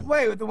comment on.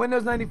 Wait, with the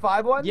Windows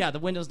 95 one? Yeah, the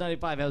Windows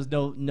 95 has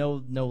no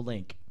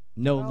link.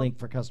 No link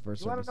for customer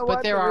service.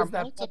 But there are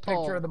that multiple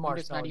picture of the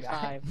Windows marshmallow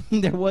guy.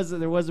 95.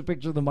 there was a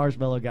picture of the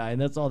marshmallow guy,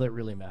 and that's all that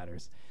really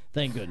matters.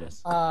 Thank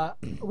goodness.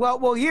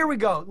 Well, here we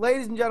go.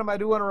 Ladies and gentlemen, I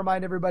do want to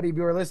remind everybody, if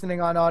you are listening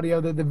on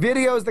audio, that the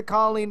videos that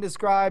Colleen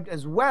described,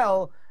 as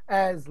well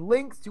as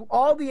links to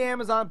all the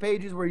Amazon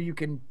pages where you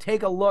can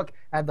take a look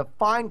at the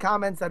fine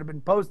comments that have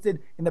been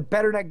posted in the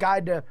BetterNet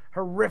Guide to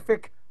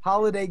Horrific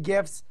Holiday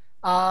Gifts,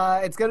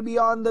 it's going to be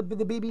on the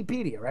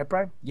BBpedia, right,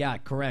 Brian? Yeah,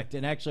 correct.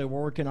 And actually,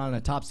 we're working on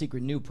a top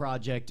secret new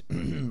project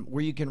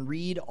where you can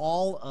read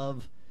all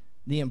of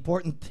the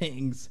important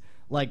things.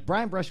 Like,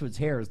 Brian Brushwood's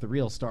hair is the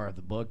real star of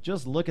the book.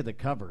 Just look at the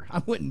cover.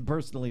 I wouldn't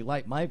personally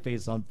light my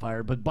face on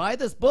fire, but buy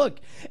this book.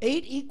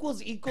 8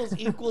 equals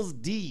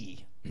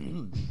D.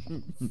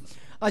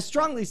 I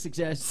strongly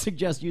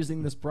suggest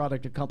using this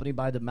product accompanied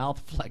by the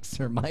mouth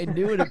flexor. My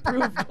new and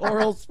improved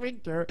oral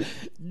sphincter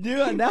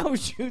now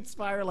shoots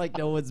fire like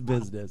no one's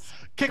business.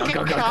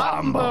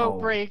 Combo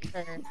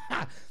breaker.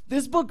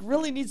 This book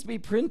really needs to be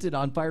printed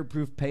on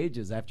fireproof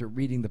pages. After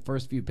reading the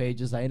first few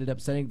pages, I ended up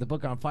setting the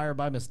book on fire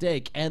by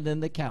mistake, and then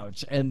the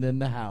couch, and then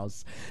the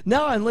house.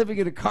 Now I'm living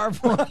in a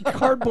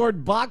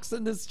cardboard box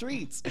in the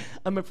streets.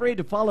 I'm afraid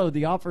to follow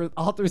the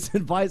author's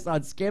advice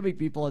on scamming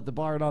people at the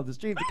bar and on the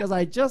street because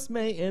I just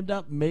may end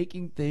up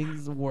making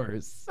things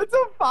worse. That's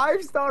a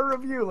 5-star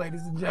review,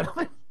 ladies and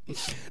gentlemen.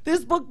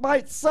 This book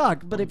might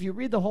suck, but if you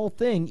read the whole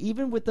thing,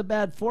 even with the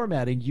bad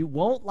formatting, you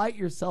won't light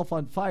yourself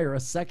on fire a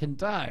second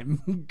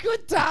time.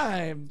 Good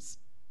times.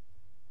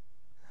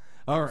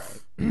 All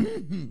right.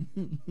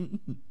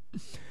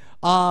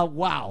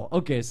 Wow.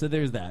 Okay, so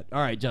there's that.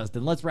 All right,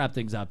 Justin, let's wrap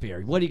things up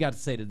here. What do you got to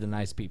say to the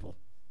nice people?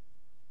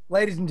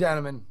 Ladies and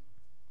gentlemen,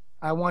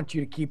 I want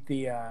you to keep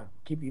the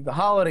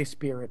holiday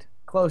spirit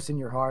close in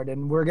your heart,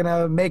 and we're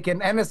gonna make an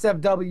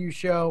NSFW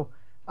show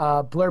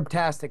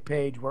blurbtastic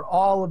page where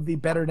all of the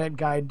BetterNet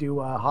Guide to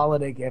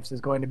holiday gifts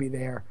is going to be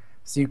there,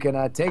 so you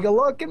can take a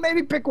look and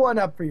maybe pick one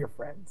up for your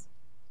friends.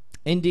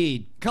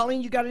 Indeed.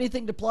 Colleen, you got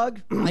anything to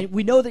plug?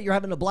 We know that you're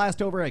having a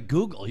blast over at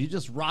Google. You're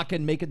just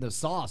rocking making the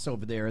sauce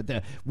over there at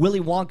the Willy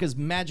Wonka's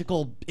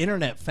magical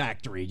internet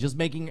factory, just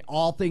making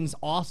all things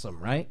awesome,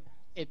 right?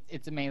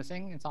 It's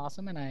amazing. It's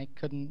awesome, and I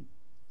couldn't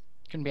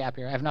be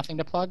happier. I have nothing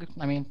to plug.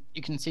 I mean,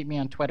 you can see me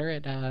on Twitter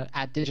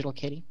at Digital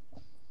Kitty.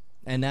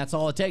 And that's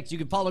all it takes. You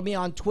can follow me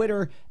on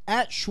Twitter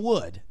at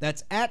Shwood.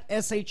 That's at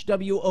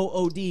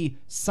SHWOOD.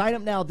 Sign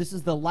up now. This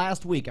is the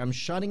last week. I'm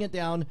shutting it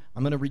down.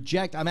 I'm going to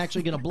reject. I'm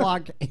actually going to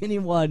block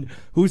anyone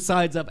who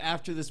signs up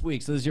after this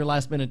week. So this is your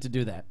last minute to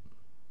do that.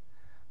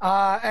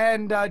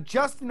 And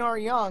Justin R.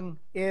 Young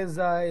is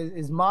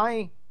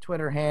my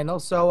Twitter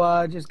handle.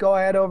 So just go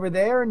ahead over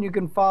there and you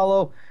can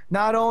follow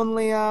not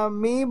only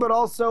me, but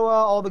also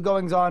all the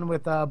goings on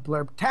with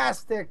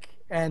Blurbtastic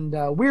and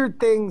Weird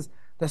Things,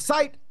 the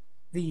site,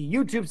 the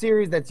YouTube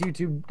series, that's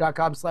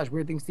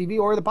youtube.com/WeirdThingsTV,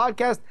 or the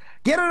podcast.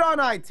 Get it on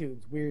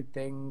iTunes. Weird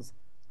Things,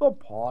 the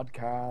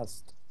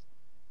podcast.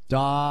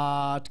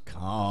 .com.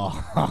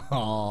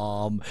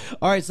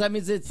 All right, so that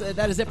means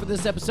that is it for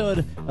this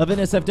episode of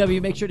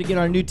NSFW. Make sure to get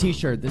our new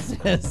t-shirt. This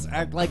says,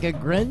 act like a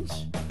Grinch,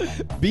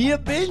 be a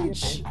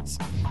bench.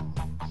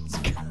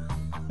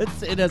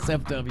 It's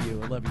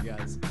NSFW. I love you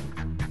guys.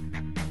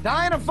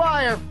 Die in a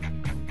fire.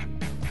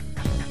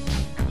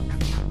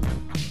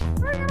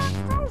 Bring it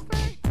on.